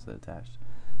discarded. Almost said attached.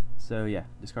 So yeah,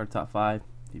 discard the top 5.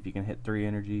 If you can hit 3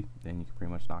 energy, then you can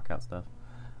pretty much knock out stuff.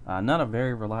 Not a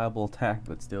very reliable attack,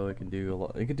 but still it can do a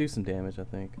lot. It can do some damage, I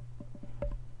think.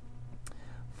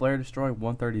 Flare Destroy,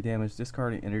 130 damage.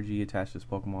 Discard an energy attached to this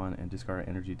Pokemon and discard an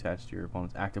energy attached to your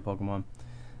opponent's active Pokemon.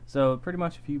 So pretty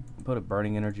much if you put a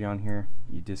burning energy on here,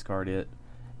 you discard it.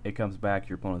 It comes back,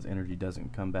 your opponent's energy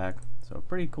doesn't come back. So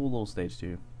pretty cool little stage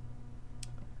 2.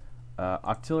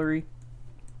 Octillery.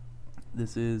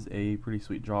 This is a pretty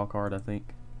sweet draw card, I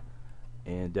think.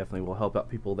 And definitely will help out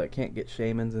people that can't get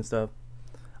Shaymins and stuff.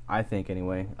 I think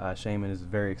anyway. Shaymin is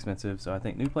very expensive, so I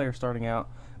think new players starting out,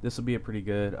 this will be a pretty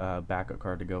good backup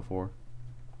card to go for.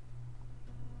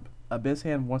 Abyss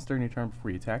Hand, once during your turn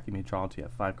before you attack, you may draw until you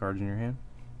have 5 cards in your hand.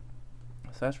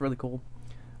 So that's really cool.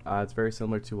 It's very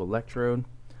similar to Electrode,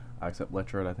 except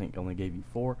Electrode I think only gave you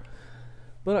 4.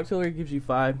 But Octillery gives you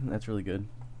 5, that's really good.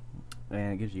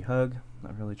 And it gives you Hug.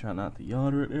 I'm really trying not to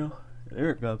yawn right now.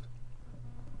 There it goes.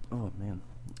 Oh man.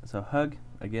 So Hug,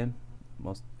 again,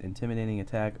 most intimidating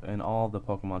attack in all the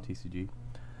Pokemon TCG.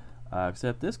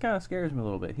 Except this kind of scares me a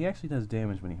little bit. He actually does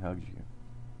damage when he hugs you.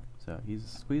 So he's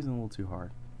squeezing a little too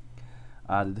hard.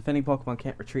 The defending Pokemon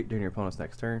can't retreat during your opponent's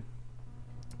next turn.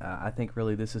 I think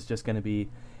really this is just going to be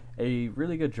a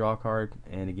really good draw card.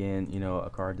 And again, you know, a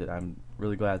card that I'm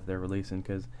really glad that they're releasing,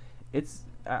 because it's,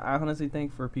 I honestly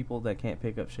think for people that can't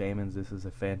pick up Shaymins, this is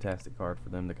a fantastic card for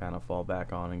them to kind of fall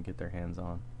back on and get their hands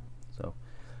on. So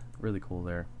really cool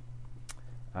there.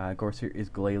 Of course, here is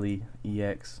Glalie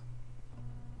EX.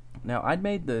 Now, I'd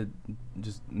made the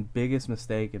just biggest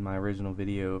mistake in my original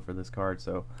video for this card,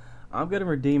 so I'm going to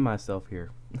redeem myself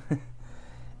here.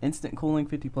 Instant Cooling,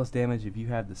 50 plus damage. If you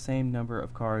have the same number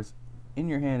of cards in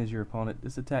your hand as your opponent,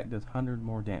 this attack does 100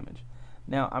 more damage.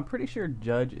 Now, I'm pretty sure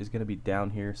Judge is going to be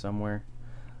down here somewhere,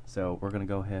 so we're going to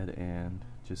go ahead and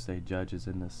just say Judge is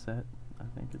in this set. I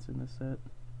think it's in this set.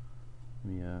 Let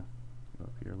me go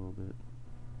up here a little bit.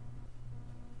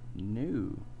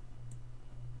 No.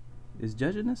 Is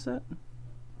Judge in this set?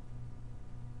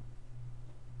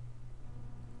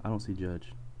 I don't see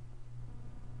Judge.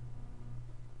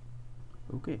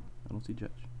 Okay, I don't see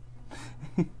Judge.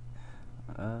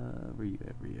 Where you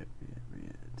at? Where you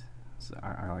at? So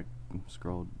I like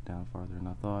scrolled down farther than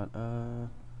I thought.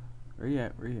 Where you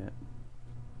at? Where you at?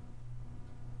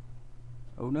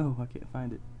 Oh no, I can't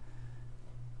find it.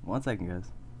 1 second,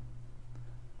 guys.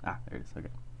 Ah, there it is. Okay.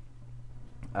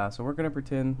 So we're gonna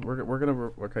pretend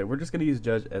we're just gonna use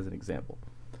Judge as an example.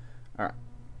 All right.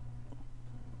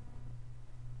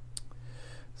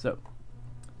 So,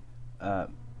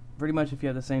 pretty much if you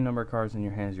have the same number of cards in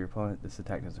your hand as your opponent, this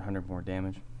attack does 100 more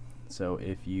damage. So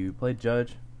if you play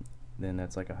Judge, then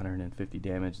that's like 150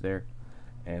 damage there,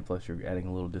 and plus you're adding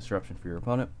a little disruption for your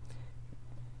opponent.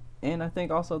 And I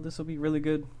think also this will be really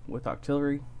good with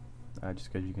Octillery,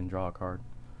 just because you can draw a card.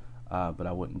 But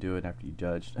I wouldn't do it after you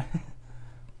judged.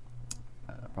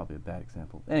 Probably a bad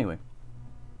example. Anyway,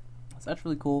 so that's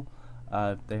really cool.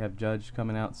 They have Judge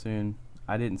coming out soon.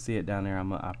 I didn't see it down there.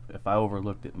 If I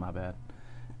overlooked it, my bad.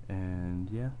 And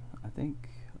yeah, I think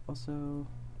also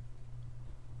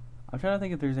I'm trying to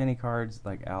think if there's any cards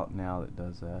like out now that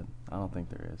does that. I don't think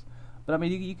there is. But I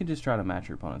mean, you can just try to match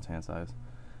your opponent's hand size.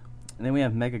 And then we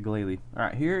have Mega Glalie.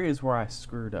 Alright, here is where I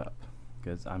screwed up,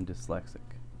 because I'm dyslexic.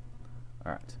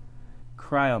 Alright.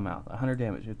 Cryomouth, 100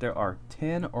 damage. If there are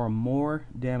 10 or more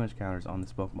damage counters on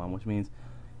this Pokemon, which means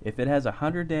if it has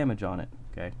 100 damage on it,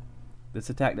 okay, this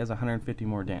attack does 150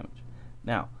 more damage.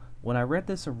 Now, when I read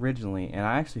this originally, and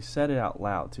I actually said it out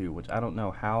loud too, which I don't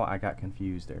know how I got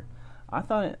confused there. I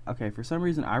thought it, okay, for some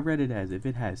reason I read it as if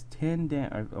it has 10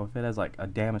 damage, or if it has like a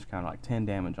damage counter, like 10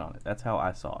 damage on it. That's how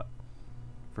I saw it.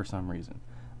 For some reason,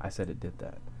 I said it did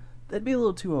that. That'd be a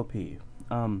little too OP.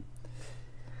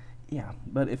 Yeah,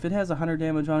 but if it has 100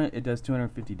 damage on it, it does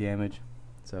 250 damage.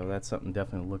 So that's something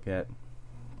definitely to look at.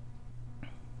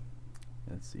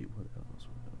 Let's see, what else?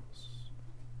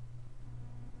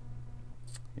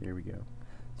 Here we go.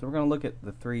 So we're going to look at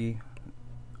the 3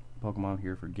 Pokemon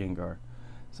here for Gengar.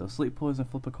 So Sleep Poison,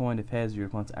 flip a coin. If heads, your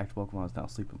opponent's active Pokemon is now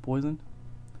sleep and poisoned.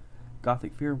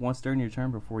 Gothic Fear, once during your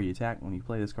turn before you attack, when you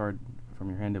play this card from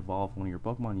your hand to evolve one of your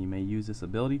Pokemon, you may use this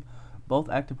ability. Both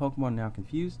active Pokemon are now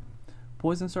confused.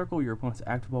 Poison Circle, your opponent's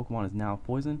active Pokemon is now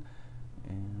poisoned.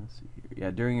 And let's see here. Yeah,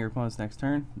 during your opponent's next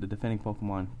turn, the defending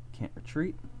Pokemon can't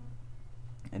retreat.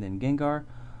 And then Gengar,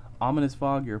 Ominous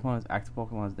Fog, your opponent's active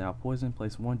Pokemon is now poisoned.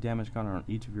 Place 1 damage counter on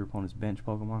each of your opponent's bench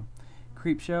Pokemon.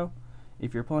 Creepshow,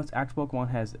 if your opponent's active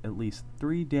Pokemon has at least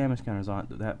 3 damage counters on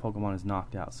it, that Pokemon is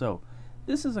knocked out. So,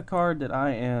 this is a card that I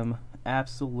am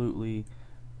absolutely,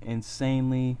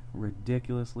 insanely,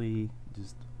 ridiculously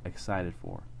just excited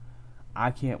for. I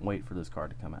can't wait for this card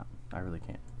to come out. I really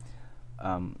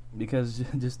can't. Because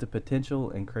just the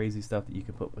potential and crazy stuff that you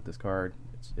can put with this card,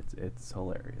 it's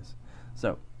hilarious.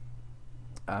 So,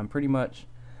 pretty much,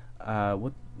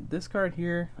 with this card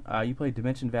here, you play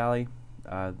Dimension Valley.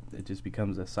 It just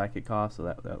becomes a psychic cost, so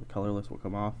that colorless will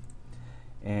come off.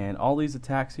 And all these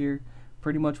attacks here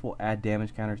pretty much will add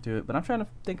damage counters to it. But I'm trying to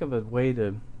think of a way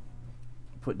to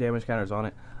put damage counters on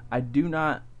it.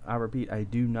 I repeat, I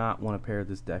do not want to pair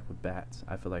this deck with bats.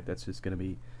 I feel like that's just going to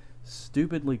be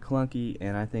stupidly clunky,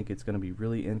 and I think it's going to be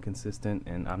really inconsistent,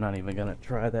 and I'm not even going to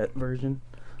try that version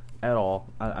at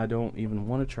all. I don't even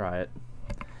want to try it,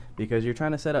 because you're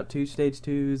trying to set up 2 stage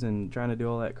 2s and trying to do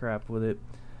all that crap with it.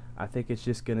 I think it's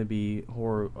just going to be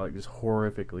just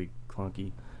horrifically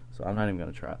clunky, so I'm not even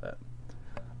going to try that.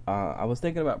 I was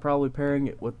thinking about probably pairing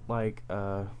it with, like,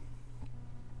 what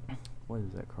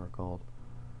is that card called?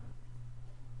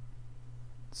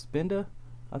 Spinda?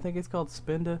 I think it's called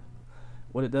Spinda.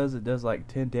 What it does like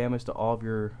 10 damage to all of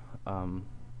your, I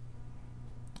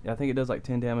think it does like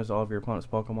 10 damage to all of your opponent's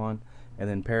Pokemon, and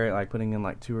then pair it, like putting in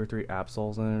like 2 or 3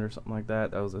 Absols in it or something like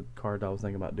that. That was a card I was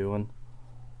thinking about doing.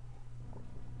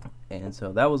 And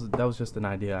so that was just an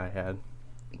idea I had.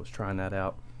 Was trying that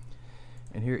out.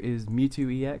 And here is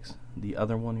Mewtwo EX, the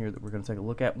other one here that we're going to take a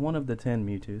look at. One of the 10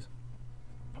 Mewtwo's.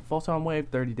 Photon Wave,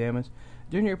 30 damage.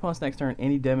 During your opponent's next turn,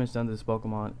 any damage done to this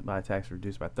Pokemon by attacks is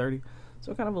reduced by 30.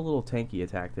 So kind of a little tanky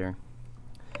attack there.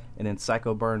 And then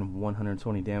Psycho Burn,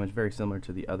 120 damage, very similar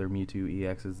to the other Mewtwo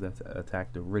EXs that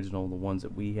attacked the original, the ones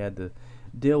that we had to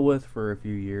deal with for a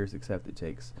few years, except it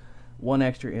takes 1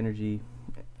 extra energy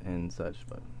and such.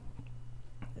 But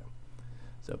yeah.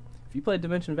 So if you play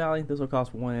Dimension Valley, this will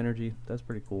cost 1 energy. That's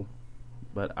pretty cool.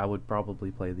 But I would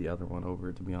probably play the other one over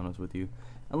it, to be honest with you.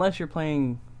 Unless you're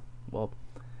playing, well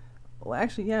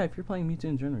actually, yeah, if you're playing Mewtwo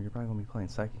in general, you're probably going to be playing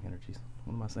Psychic Energies.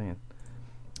 What am I saying?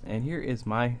 And here is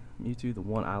my Mewtwo, the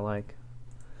one I like.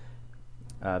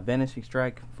 Vanishing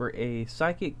Strike for a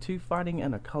Psychic, 2 Fighting,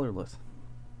 and a Colorless.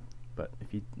 But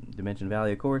if you Dimension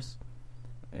Valley, of course,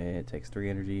 it takes 3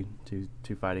 energy, 2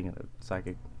 Fighting, and a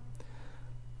Psychic.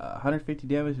 150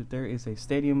 damage if there is a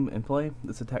Stadium in play.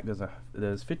 This attack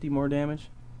does 50 more damage.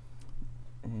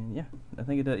 And yeah, I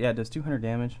think it does. Yeah, it does 200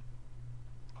 damage.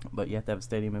 But you have to have a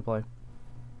Stadium in play.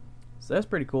 So that's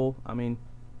pretty cool. I mean,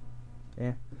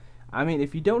 yeah. I mean,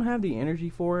 if you don't have the energy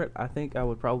for it, I think I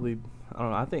would probably, I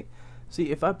don't know,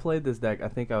 see, if I played this deck, I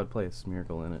think I would play a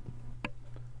Smeargle in it.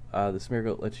 The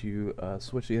Smeargle lets you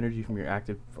switch the energy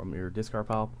from your discard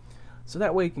pile. So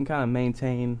that way you can kind of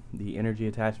maintain the energy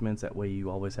attachments, that way you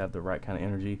always have the right kind of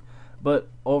energy. But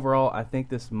overall, I think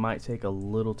this might take a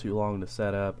little too long to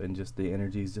set up, and just the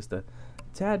energy is just a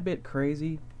tad bit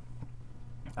crazy.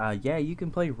 Yeah, you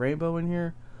can play Rainbow in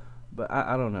here, but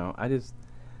I don't know.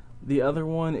 The other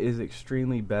one is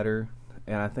extremely better,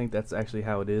 and I think that's actually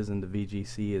how it is in the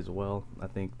VGC as well. I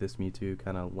think this Mewtwo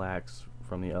kind of lacks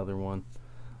from the other one,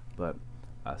 but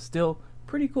still,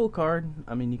 pretty cool card.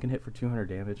 I mean, you can hit for 200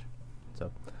 damage,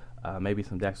 so maybe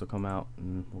some decks will come out,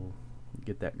 and we'll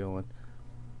get that going.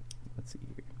 Let's see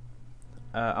here.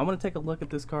 I want to take a look at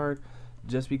this card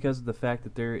just because of the fact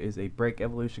that there is a Break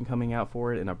Evolution coming out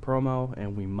for it in a promo,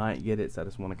 and we might get it, so I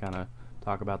just want to kind of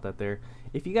talk about that there.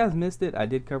 If you guys missed it, I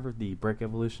did cover the Break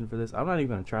Evolution for this. I'm not even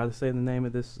going to try to say the name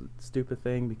of this stupid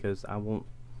thing because I won't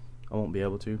be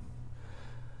able to.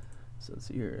 So let's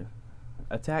see here.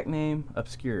 Attack name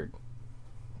obscured.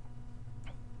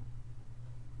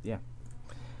 Yeah.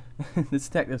 This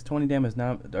attack does 20 damage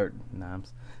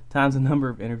times the number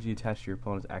of energy attached to your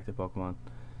opponent's active Pokemon.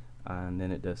 And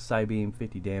then it does Psybeam,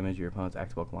 50 damage. Your opponent's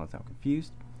active Pokemon is now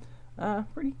confused.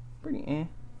 Pretty eh.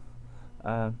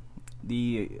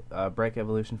 The Break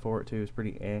Evolution for it too is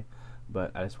pretty eh, but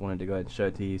I just wanted to go ahead and show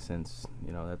it to you since,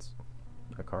 you know, that's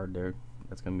a card there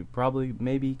that's going to be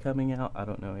maybe coming out. I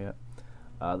don't know yet.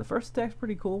 The first attack's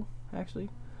pretty cool,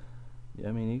 actually. Yeah,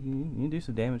 I mean, you can do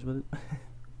some damage with it.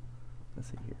 Let's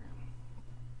see here.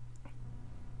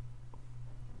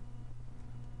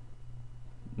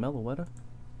 Meloetta?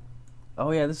 Oh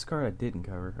yeah, this is a card I didn't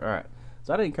cover. Alright,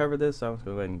 so I didn't cover this, so I'm just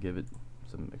going to go ahead and give it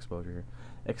some exposure here.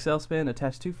 Excel Spin,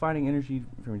 attach 2 fighting energy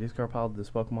from your discard pile to this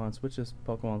Pokemon. Switch this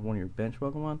Pokemon with one of your bench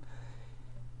Pokemon.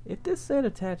 If this said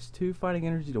attach 2 fighting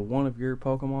energy to one of your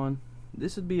Pokemon,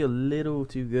 this would be a little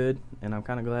too good, and I'm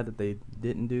kind of glad that they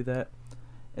didn't do that.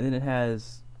 And then it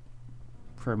has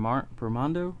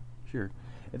Permondo? Sure.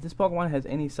 If this Pokemon has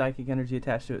any psychic energy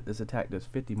attached to it, this attack does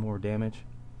 50 more damage.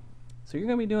 So you're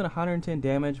going to be doing 110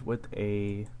 damage with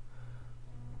a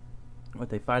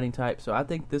fighting type. So I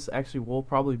think this actually will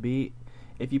probably be,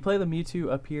 if you play the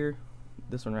Mewtwo up here,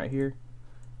 this one right here,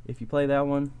 if you play that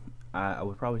one, I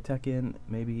would probably tuck in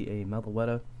maybe a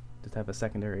Meloetta, just have a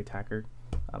secondary attacker.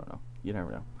 I don't know. You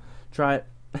never know. Try it.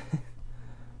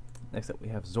 Next up we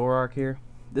have Zoroark here.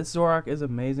 This Zoroark is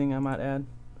amazing, I might add.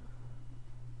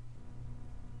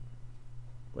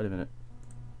 Wait a minute.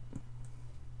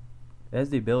 It has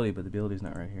the ability, but the ability's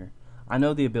not right here. I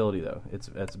know the ability though. It's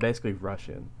basically rush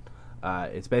in.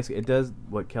 It does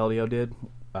what Keldeo did.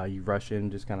 You rush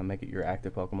in, just kind of make it your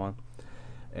active Pokemon.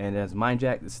 And as Mind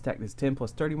Jack, this attack does 10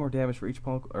 plus 30 more damage for each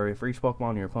Pokemon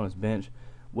on your opponent's bench.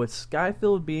 With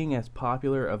Skyfield being as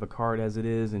popular of a card as it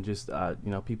is, and just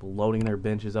people loading their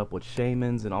benches up with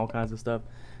Shaymins and all kinds of stuff,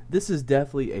 this is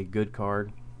definitely a good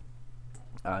card.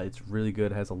 It's really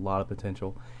good, has a lot of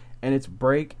potential, and its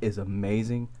break is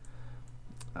amazing.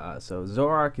 So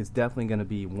Zoroark is definitely going to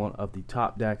be one of the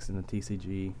top decks in the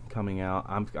TCG coming out.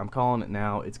 I'm calling it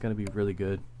now. It's going to be really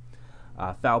good.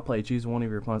 Foul play. Choose one of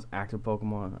your opponent's active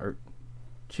Pokemon, or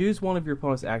choose one of your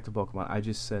opponent's active Pokemon. I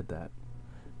just said that.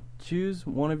 Choose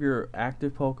one of your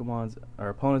active Pokemon's or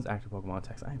opponent's active Pokemon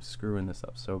attacks. I am screwing this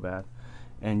up so bad,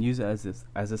 and use it as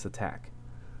this attack.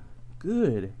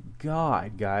 Good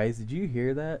God, guys, did you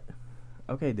hear that?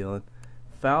 Okay, Dylan.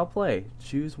 Foul play.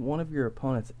 Choose one of your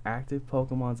opponent's active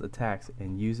Pokemon's attacks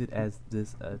and use it as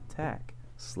this attack.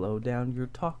 Slow down your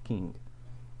talking.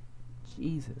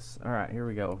 Jesus. Alright, here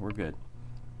we go. We're good.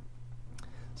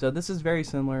 So this is very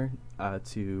similar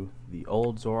to the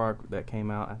old Zoroark that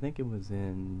came out. I think it was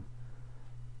in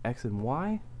X and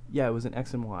Y? Yeah, it was in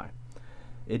X and Y.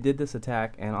 It did this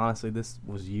attack, and honestly, this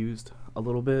was used a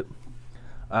little bit.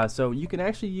 So you can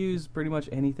actually use pretty much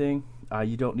anything.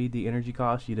 You don't need the energy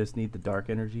cost, you just need the dark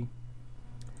energy.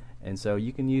 And so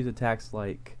you can use attacks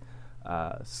like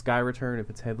Sky Return if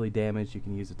it's heavily damaged. You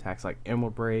can use attacks like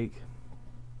Emerald Break,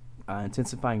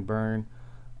 Intensifying Burn.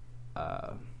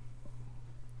 You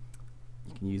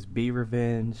can use Bee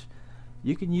Revenge.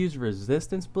 You can use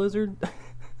Resistance Blizzard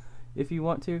if you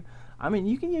want to. I mean,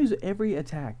 you can use every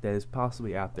attack that is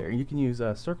possibly out there. You can use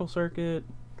Circle Circuit.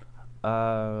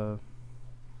 Yeah,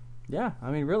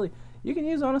 I mean, really, you can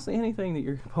use honestly anything that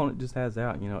your opponent just has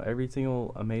out. Every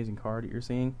single amazing card that you're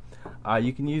seeing.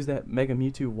 You can use that Mega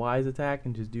Mewtwo Wise attack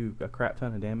and just do a crap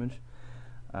ton of damage.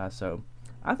 So,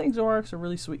 I think Zoroark's a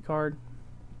really sweet card.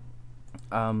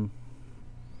 One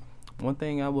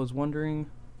thing I was wondering.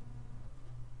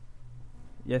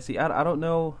 Yeah, see, I don't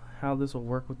know how this will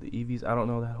work with the EVs. I don't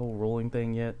know that whole rolling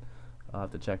thing yet. I'll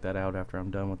have to check that out after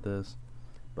I'm done with this.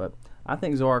 But I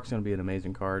think Zoroark's going to be an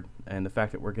amazing card, and the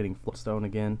fact that we're getting Flipstone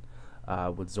again,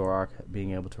 with Zoroark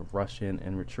being able to rush in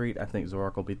and retreat, I think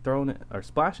Zoroark will be thrown in, or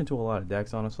splash into a lot of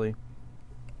decks, honestly.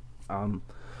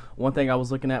 One thing I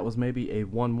was looking at was maybe a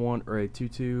 1/1 or a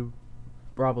 2/2,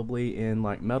 probably in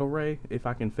like Metal Ray, if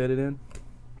I can fit it in.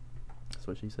 That's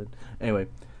what she said. Anyway,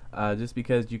 just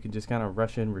because you can just kind of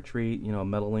rush in, retreat,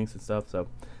 Metal Links and stuff. So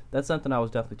that's something I was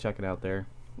definitely checking out there.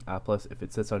 Plus, if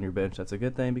it sits on your bench, that's a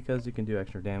good thing because you can do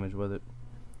extra damage with it.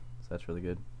 So that's really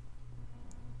good.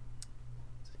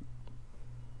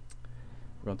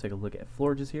 We're going to take a look at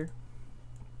Florges here.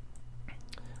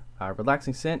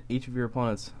 Relaxing Scent. Each of your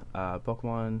opponent's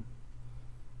Pokemon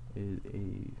is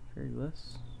a fairy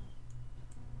less.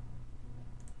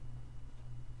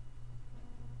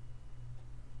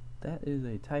 That is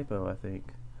a typo, I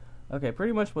think. Okay,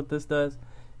 pretty much what this does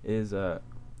is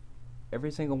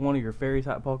every single one of your fairy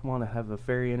type Pokemon that have a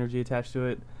fairy energy attached to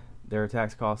it, their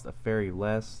attacks cost a fairy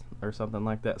less, or something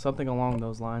like that. Something along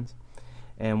those lines.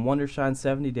 And Wonder Shine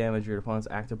 70 damage. Your opponent's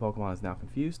active Pokemon is now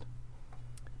confused.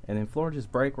 And then Florges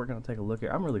Break, we're going to take a look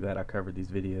at. I'm really glad I covered these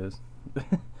videos.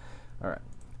 Alright,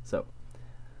 so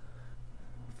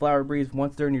Flower Breeze.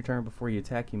 Once during your turn before you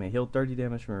attack, you may heal 30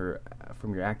 damage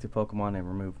from your active Pokemon and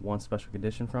remove one special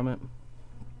condition from it.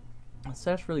 So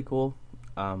that's really cool.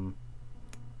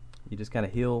 You just kind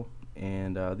of heal,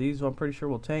 and these I'm pretty sure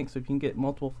will tank, so if you can get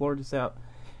multiple Florges out,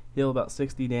 heal about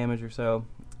 60 damage or so,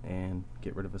 and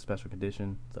get rid of a special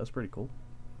condition. So that's pretty cool.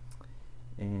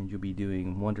 And you'll be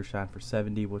doing Wonder Shine for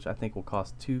 70, which I think will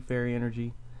cost 2 fairy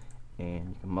energy, and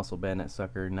you can Muscle Band that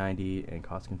sucker 90 and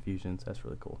cause confusion. So that's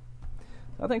really cool.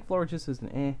 So I think Florges is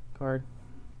an card.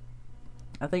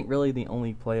 I think really the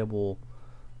only playable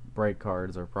break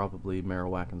cards are probably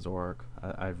Marowak and Zoroark.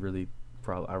 I really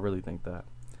think that.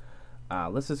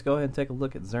 Let's just go ahead and take a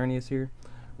look at Xerneas here.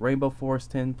 Rainbow Force,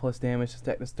 10 plus damage. This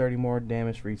deck does 30 more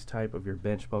damage for each type of your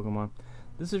bench Pokemon.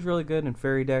 This is really good in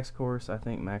Fairy decks, of course. I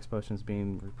think Max Potion's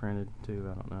being reprinted too.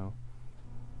 I don't know.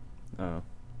 Oh.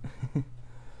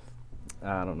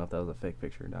 I don't know if that was a fake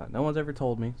picture or not. No one's ever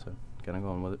told me, so kind of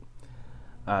going with it.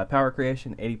 Power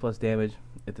Creation, 80 plus damage.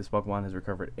 If this Pokemon has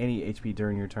recovered any HP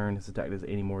during your turn, this attack does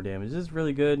 80 more damage. This is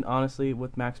really good, honestly,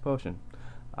 with Max Potion.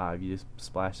 You just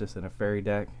splash this in a Fairy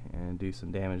deck and do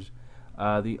some damage.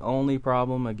 The only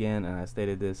problem, again, and I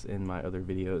stated this in my other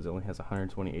videos, it only has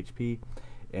 120 HP,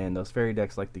 and those Fairy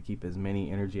decks like to keep as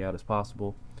many energy out as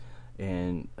possible.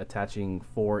 And attaching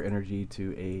 4 energy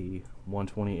to a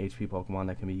 120 HP Pokemon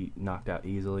that can be knocked out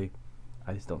easily,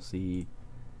 I just don't see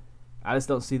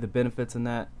the benefits in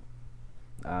that.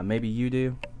 Maybe you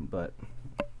do, but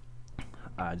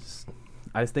I just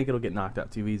think it'll get knocked out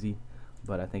too easy.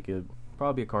 But I think it would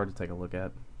probably be a card to take a look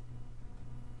at.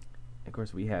 Of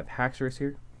course, we have Haxorus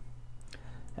here.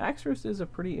 Haxorus is a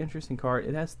pretty interesting card.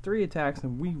 It has 3 attacks,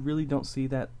 and we really don't see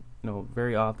that,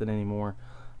 very often anymore.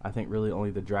 I think really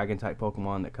only the Dragon type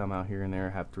Pokemon that come out here and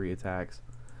there have 3 attacks.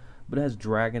 But it has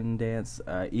Dragon Dance.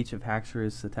 Each of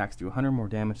Haxorus attacks do 100 more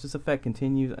damage. This effect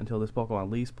continues until this Pokemon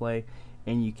leaves play,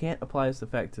 and you can't apply this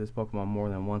effect to this Pokemon more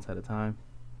than once at a time.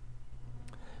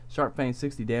 Sharp Fang,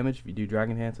 60 damage. If you do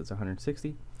Dragon Dance, it's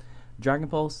 160. Dragon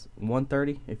Pulse,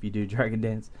 130. If you do Dragon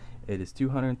Dance, it is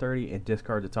 230, and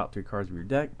discard the top 3 cards of your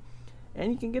deck.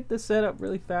 And you can get this set up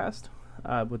really fast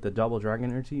with the double Dragon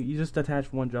Energy. You just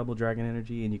attach 1 double Dragon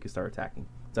Energy, and you can start attacking.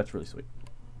 So that's really sweet.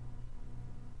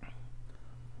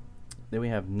 Then we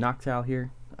have Noctowl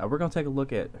here. We're going to take a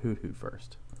look at Hoot Hoot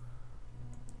first.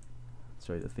 Let's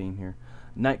show you the theme here.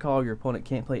 Nightcall, your opponent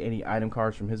can't play any item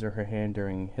cards from his or her hand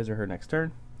during his or her next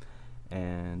turn.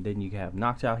 And then you have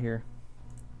Noctowl here,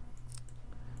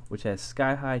 which has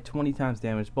Sky High, 20 times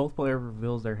damage. Both players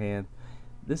reveals their hand.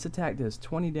 This attack does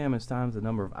 20 damage times the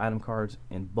number of item cards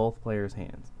in both players'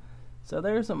 hands. So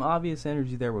there's some obvious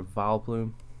energy there with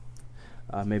Vileplume.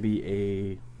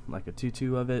 Maybe like a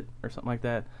 2/2 of it or something like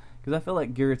that. Because I feel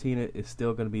like Giratina is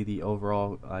still going to be the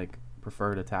overall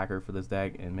preferred attacker for this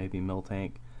deck, and maybe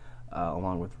Miltank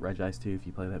along with Regice too if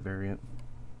you play that variant.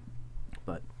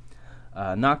 But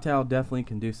Noctowl definitely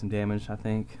can do some damage, I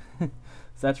think. So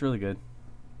that's really good.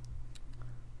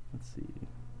 Let's see.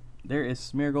 There is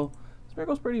Smeargle.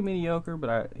 Smeargle's pretty mediocre,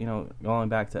 but going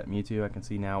back to that Mewtwo, I can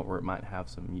see now where it might have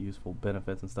some useful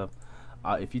benefits and stuff.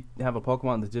 If you have a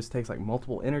Pokemon that just takes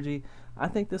multiple energy, I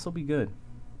think this will be good.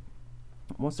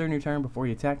 Once during your turn, before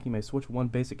you attack, you may switch 1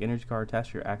 basic energy card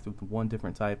attached to your active with 1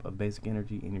 different type of basic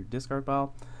energy in your discard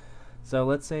pile. So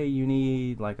let's say you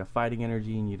need a fighting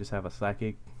energy and you just have a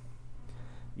psychic.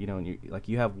 And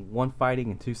you have 1 fighting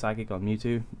and 2 psychic on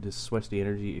Mewtwo. Just switch the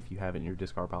energy if you have it in your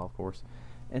discard pile, of course.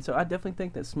 And so I definitely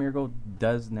think that Smeargle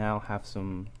does now have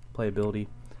some playability.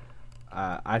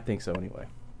 I think so anyway.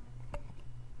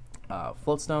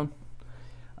 Floatstone.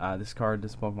 This card,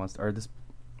 this Pokemon, or this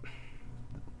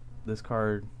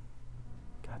card.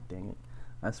 God dang it!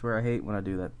 I swear I hate when I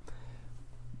do that.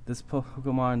 This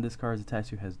Pokemon this card is attached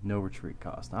to has no retreat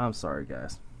cost. I'm sorry,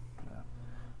 guys.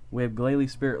 We have Glalie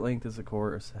Spirit Link. This, of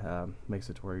course, makes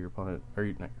it to where your opponent, or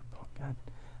not your opponent. God,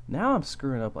 now I'm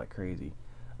screwing up like crazy.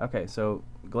 Okay, so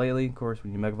Glalie, of course,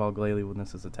 when you Mega Evolve Glalie, when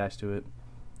this is attached to it,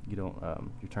 you don't,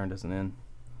 your turn doesn't end.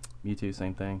 Mewtwo,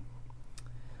 same thing.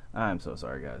 I'm so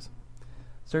sorry, guys.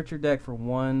 Search your deck for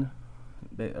one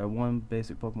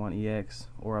basic Pokemon EX,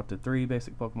 or up to 3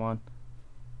 basic Pokemon.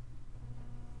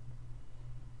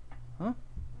 Huh?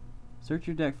 Search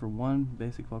your deck for 1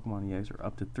 basic Pokemon EX, or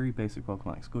up to 3 basic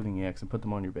Pokemon excluding EX, and put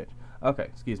them on your bench. Okay,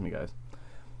 excuse me, guys.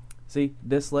 See,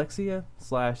 dyslexia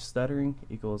 / stuttering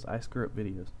equals I screw up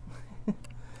videos.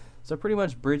 So pretty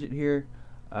much Bridget here.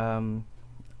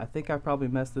 I think I probably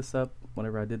messed this up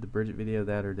whenever I did the Bridget video,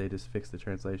 that or they just fixed the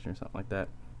translation or something like that.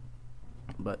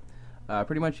 But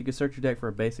pretty much you can search your deck for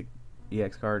a basic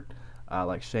EX card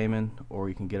like Shaman, or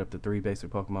you can get up to 3 basic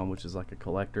Pokemon, which is like a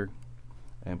collector,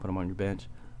 and put them on your bench.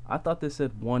 I thought this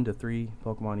said 1 to 3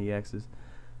 Pokemon EXs,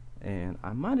 and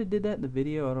I might have did that in the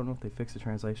video. I don't know if they fixed the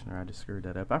translation or I just screwed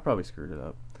that up. I probably screwed it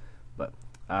up. But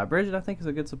Bridget, I think, is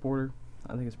a good supporter.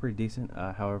 I think it's pretty decent.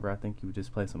 However, I think you would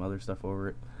just play some other stuff over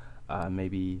it.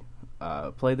 Maybe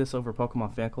play this over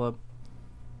Pokemon Fan Club.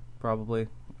 Probably.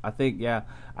 I think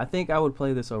I would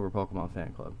play this over Pokemon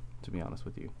Fan Club, to be honest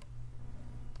with you.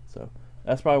 So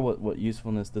that's probably what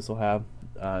usefulness this will have.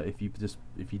 If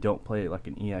you don't play it like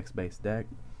an EX based deck,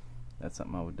 that's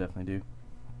something I would definitely do.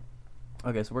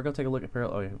 Okay, so we're gonna take a look at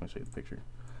Parallel. Oh yeah, I'm gonna show you the picture.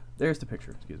 There's the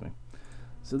picture. Excuse me.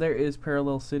 So there is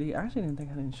Parallel City. I actually didn't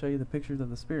think I didn't show you the pictures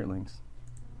of the Spirit Links.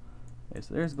 Okay,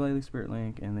 so there's Glalie Spirit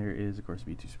Link, and there is, of course,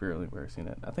 V2 Spirit Link. We've seen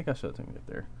that. I think I showed it to you up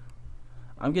there.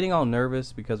 I'm getting all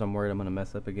nervous because I'm worried I'm going to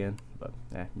mess up again, but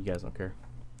you guys don't care.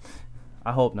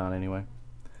 I hope not, anyway.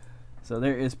 So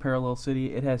there is Parallel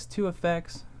City. It has 2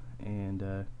 effects, and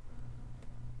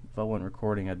if I wasn't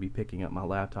recording, I'd be picking up my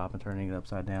laptop and turning it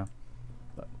upside down.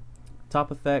 But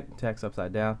top effect, text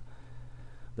upside down.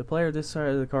 The player this side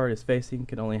of the card is facing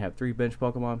can only have 3 bench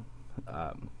Pokemon.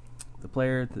 The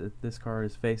player this card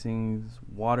is facing is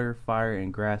water, fire,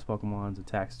 and grass Pokemons.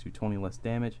 Attacks to 20 less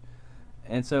damage.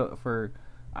 And so for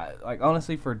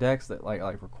honestly, for decks that like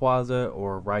Rayquaza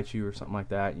or Raichu or something like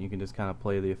that, you can just kind of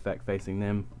play the effect facing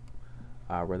them,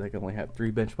 where they can only have 3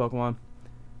 bench Pokemon,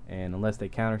 and unless they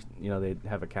counter, they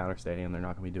have a counter stadium, they're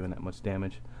not going to be doing that much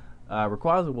damage.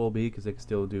 Rayquaza will be, because they can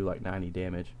still do like 90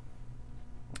 damage.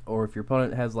 Or if your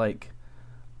opponent has like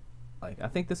I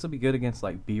think this will be good against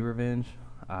like B Revenge.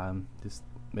 Just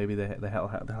maybe they'll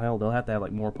have to have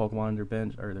like more Pokemon in their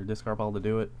bench or their discard pile to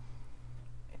do it.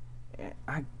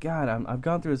 I've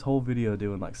gone through this whole video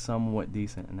doing like somewhat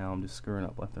decent, and now I'm just screwing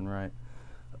up left and right.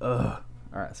 Ugh.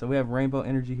 Alright, so we have Rainbow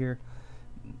Energy here.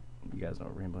 You guys know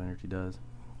what Rainbow Energy does.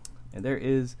 And there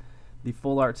is the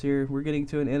full arts here. We're getting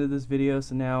to an end of this video,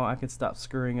 so now I can stop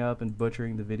screwing up and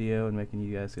butchering the video and making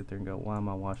you guys sit there and go, why am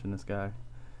I watching this guy?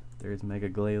 There's Mega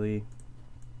Glalie.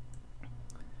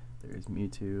 There's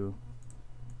Mewtwo.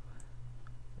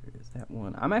 There's that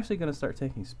one. I'm actually going to start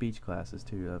taking speech classes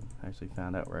too. I've actually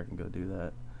found out where I can go do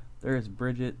that. There's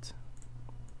Bridget.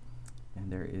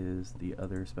 And there is the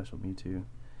other special Mewtwo.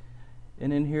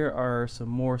 And in here are some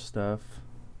more stuff.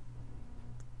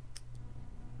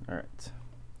 Alright.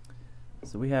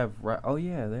 So we have, oh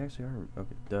yeah, they actually are,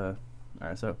 okay, duh.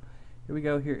 Alright, so here we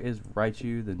go. Here is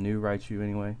Raichu, the new Raichu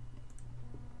anyway.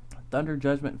 Thunder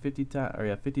Judgment, 50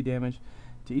 damage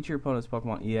to each of your opponent's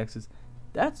Pokemon EXs.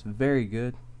 That's very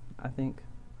good, I think.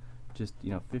 Just,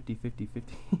 50, 50,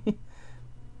 50.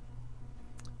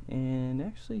 And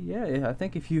actually, yeah, I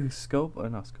think if you scope,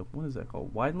 not scope, what is that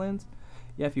called? Wide lens?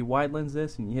 Yeah, if you wide lens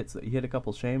this and you hit a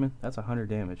couple Shaman, that's 100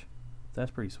 damage.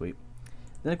 That's pretty sweet.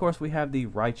 Then, of course, we have the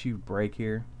Raichu Break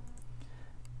here.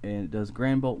 And it does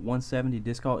Grand Bolt 170,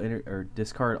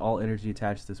 discard all energy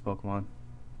attached to this Pokemon.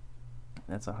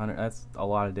 That's 100. That's a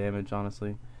lot of damage,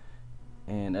 honestly.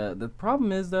 And the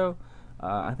problem is, though,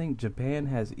 I think Japan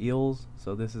has eels,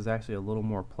 so this is actually a little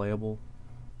more playable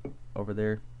over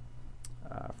there.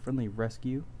 Friendly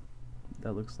Rescue.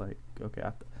 That looks like, okay,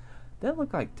 that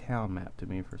looked like town map to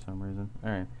me for some reason.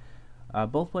 Alright.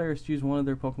 Both players choose one of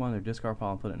their Pokemon in their discard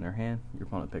pile and put it in their hand. Your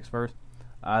opponent picks first.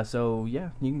 So, yeah,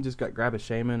 you can just grab a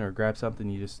Shaman or grab something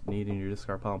you just need in your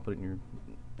discard pile and put it in your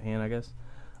hand, I guess.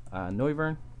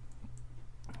 Noivern.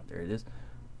 There it is.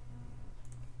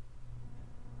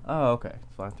 Oh, okay.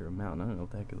 Flying through a mountain. I don't know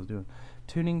what the heck it was doing.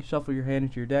 Tuning. Shuffle your hand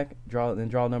into your deck. Then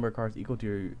draw a number of cards equal to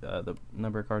your the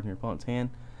number of cards in your opponent's hand.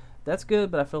 That's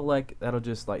good, but I feel like that'll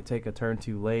just take a turn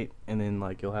too late, and then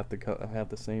you'll have to have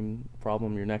the same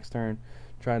problem your next turn,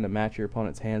 trying to match your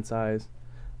opponent's hand size.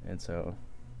 And so,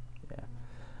 yeah.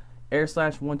 Air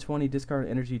Slash 120. Discard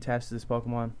energy attached to this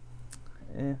Pokemon.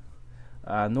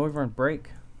 Noivern Break.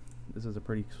 This is a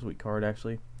pretty sweet card,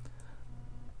 actually.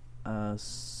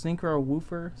 Synchro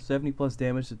Woofer, 70 plus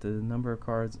damage if the number of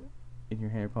cards in your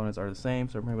hand opponents are the same.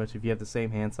 So pretty much if you have the same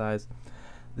hand size,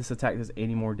 this attack does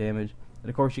 80 more damage. And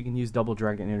of course you can use double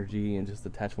Dragon Energy and just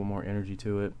attach one more energy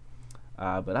to it.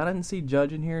 But I didn't see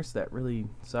Judge in here, so that really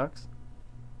sucks.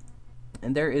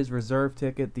 And there is Reserve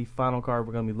Ticket, the final card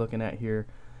we're going to be looking at here.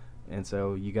 And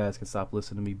so you guys can stop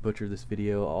listening to me butcher this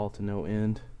video all to no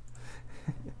end.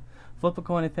 Flip a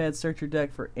coin if heads, search your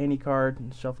deck for any card,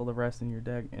 and shuffle the rest in your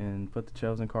deck, and put the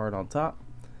chosen card on top.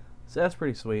 So that's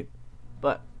pretty sweet.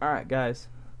 But, alright guys,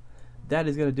 that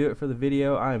is going to do it for the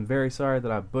video. I am very sorry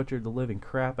that I butchered the living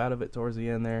crap out of it towards the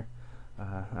end there.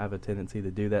 I have a tendency to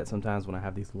do that sometimes when I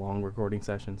have these long recording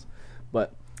sessions.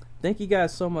 But, thank you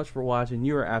guys so much for watching.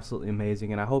 You are absolutely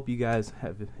amazing, and I hope you guys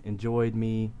have enjoyed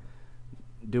me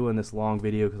doing this long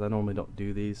video, because I normally don't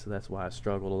do these, so that's why I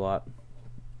struggled a lot.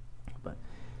 But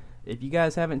if you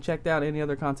guys haven't checked out any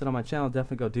other content on my channel,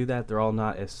 definitely go do that. They're all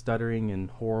not as stuttering and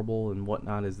horrible and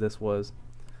whatnot as this was.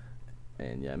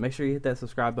 And yeah, make sure you hit that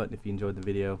subscribe button if you enjoyed the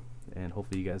video, and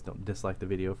hopefully you guys don't dislike the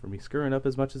video for me screwing up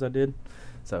as much as I did.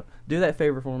 So do that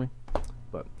favor for me.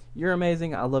 But you're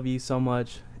amazing. I love you so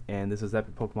much. And this is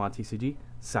Epic Pokemon TCG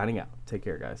signing out. Take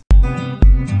care, guys.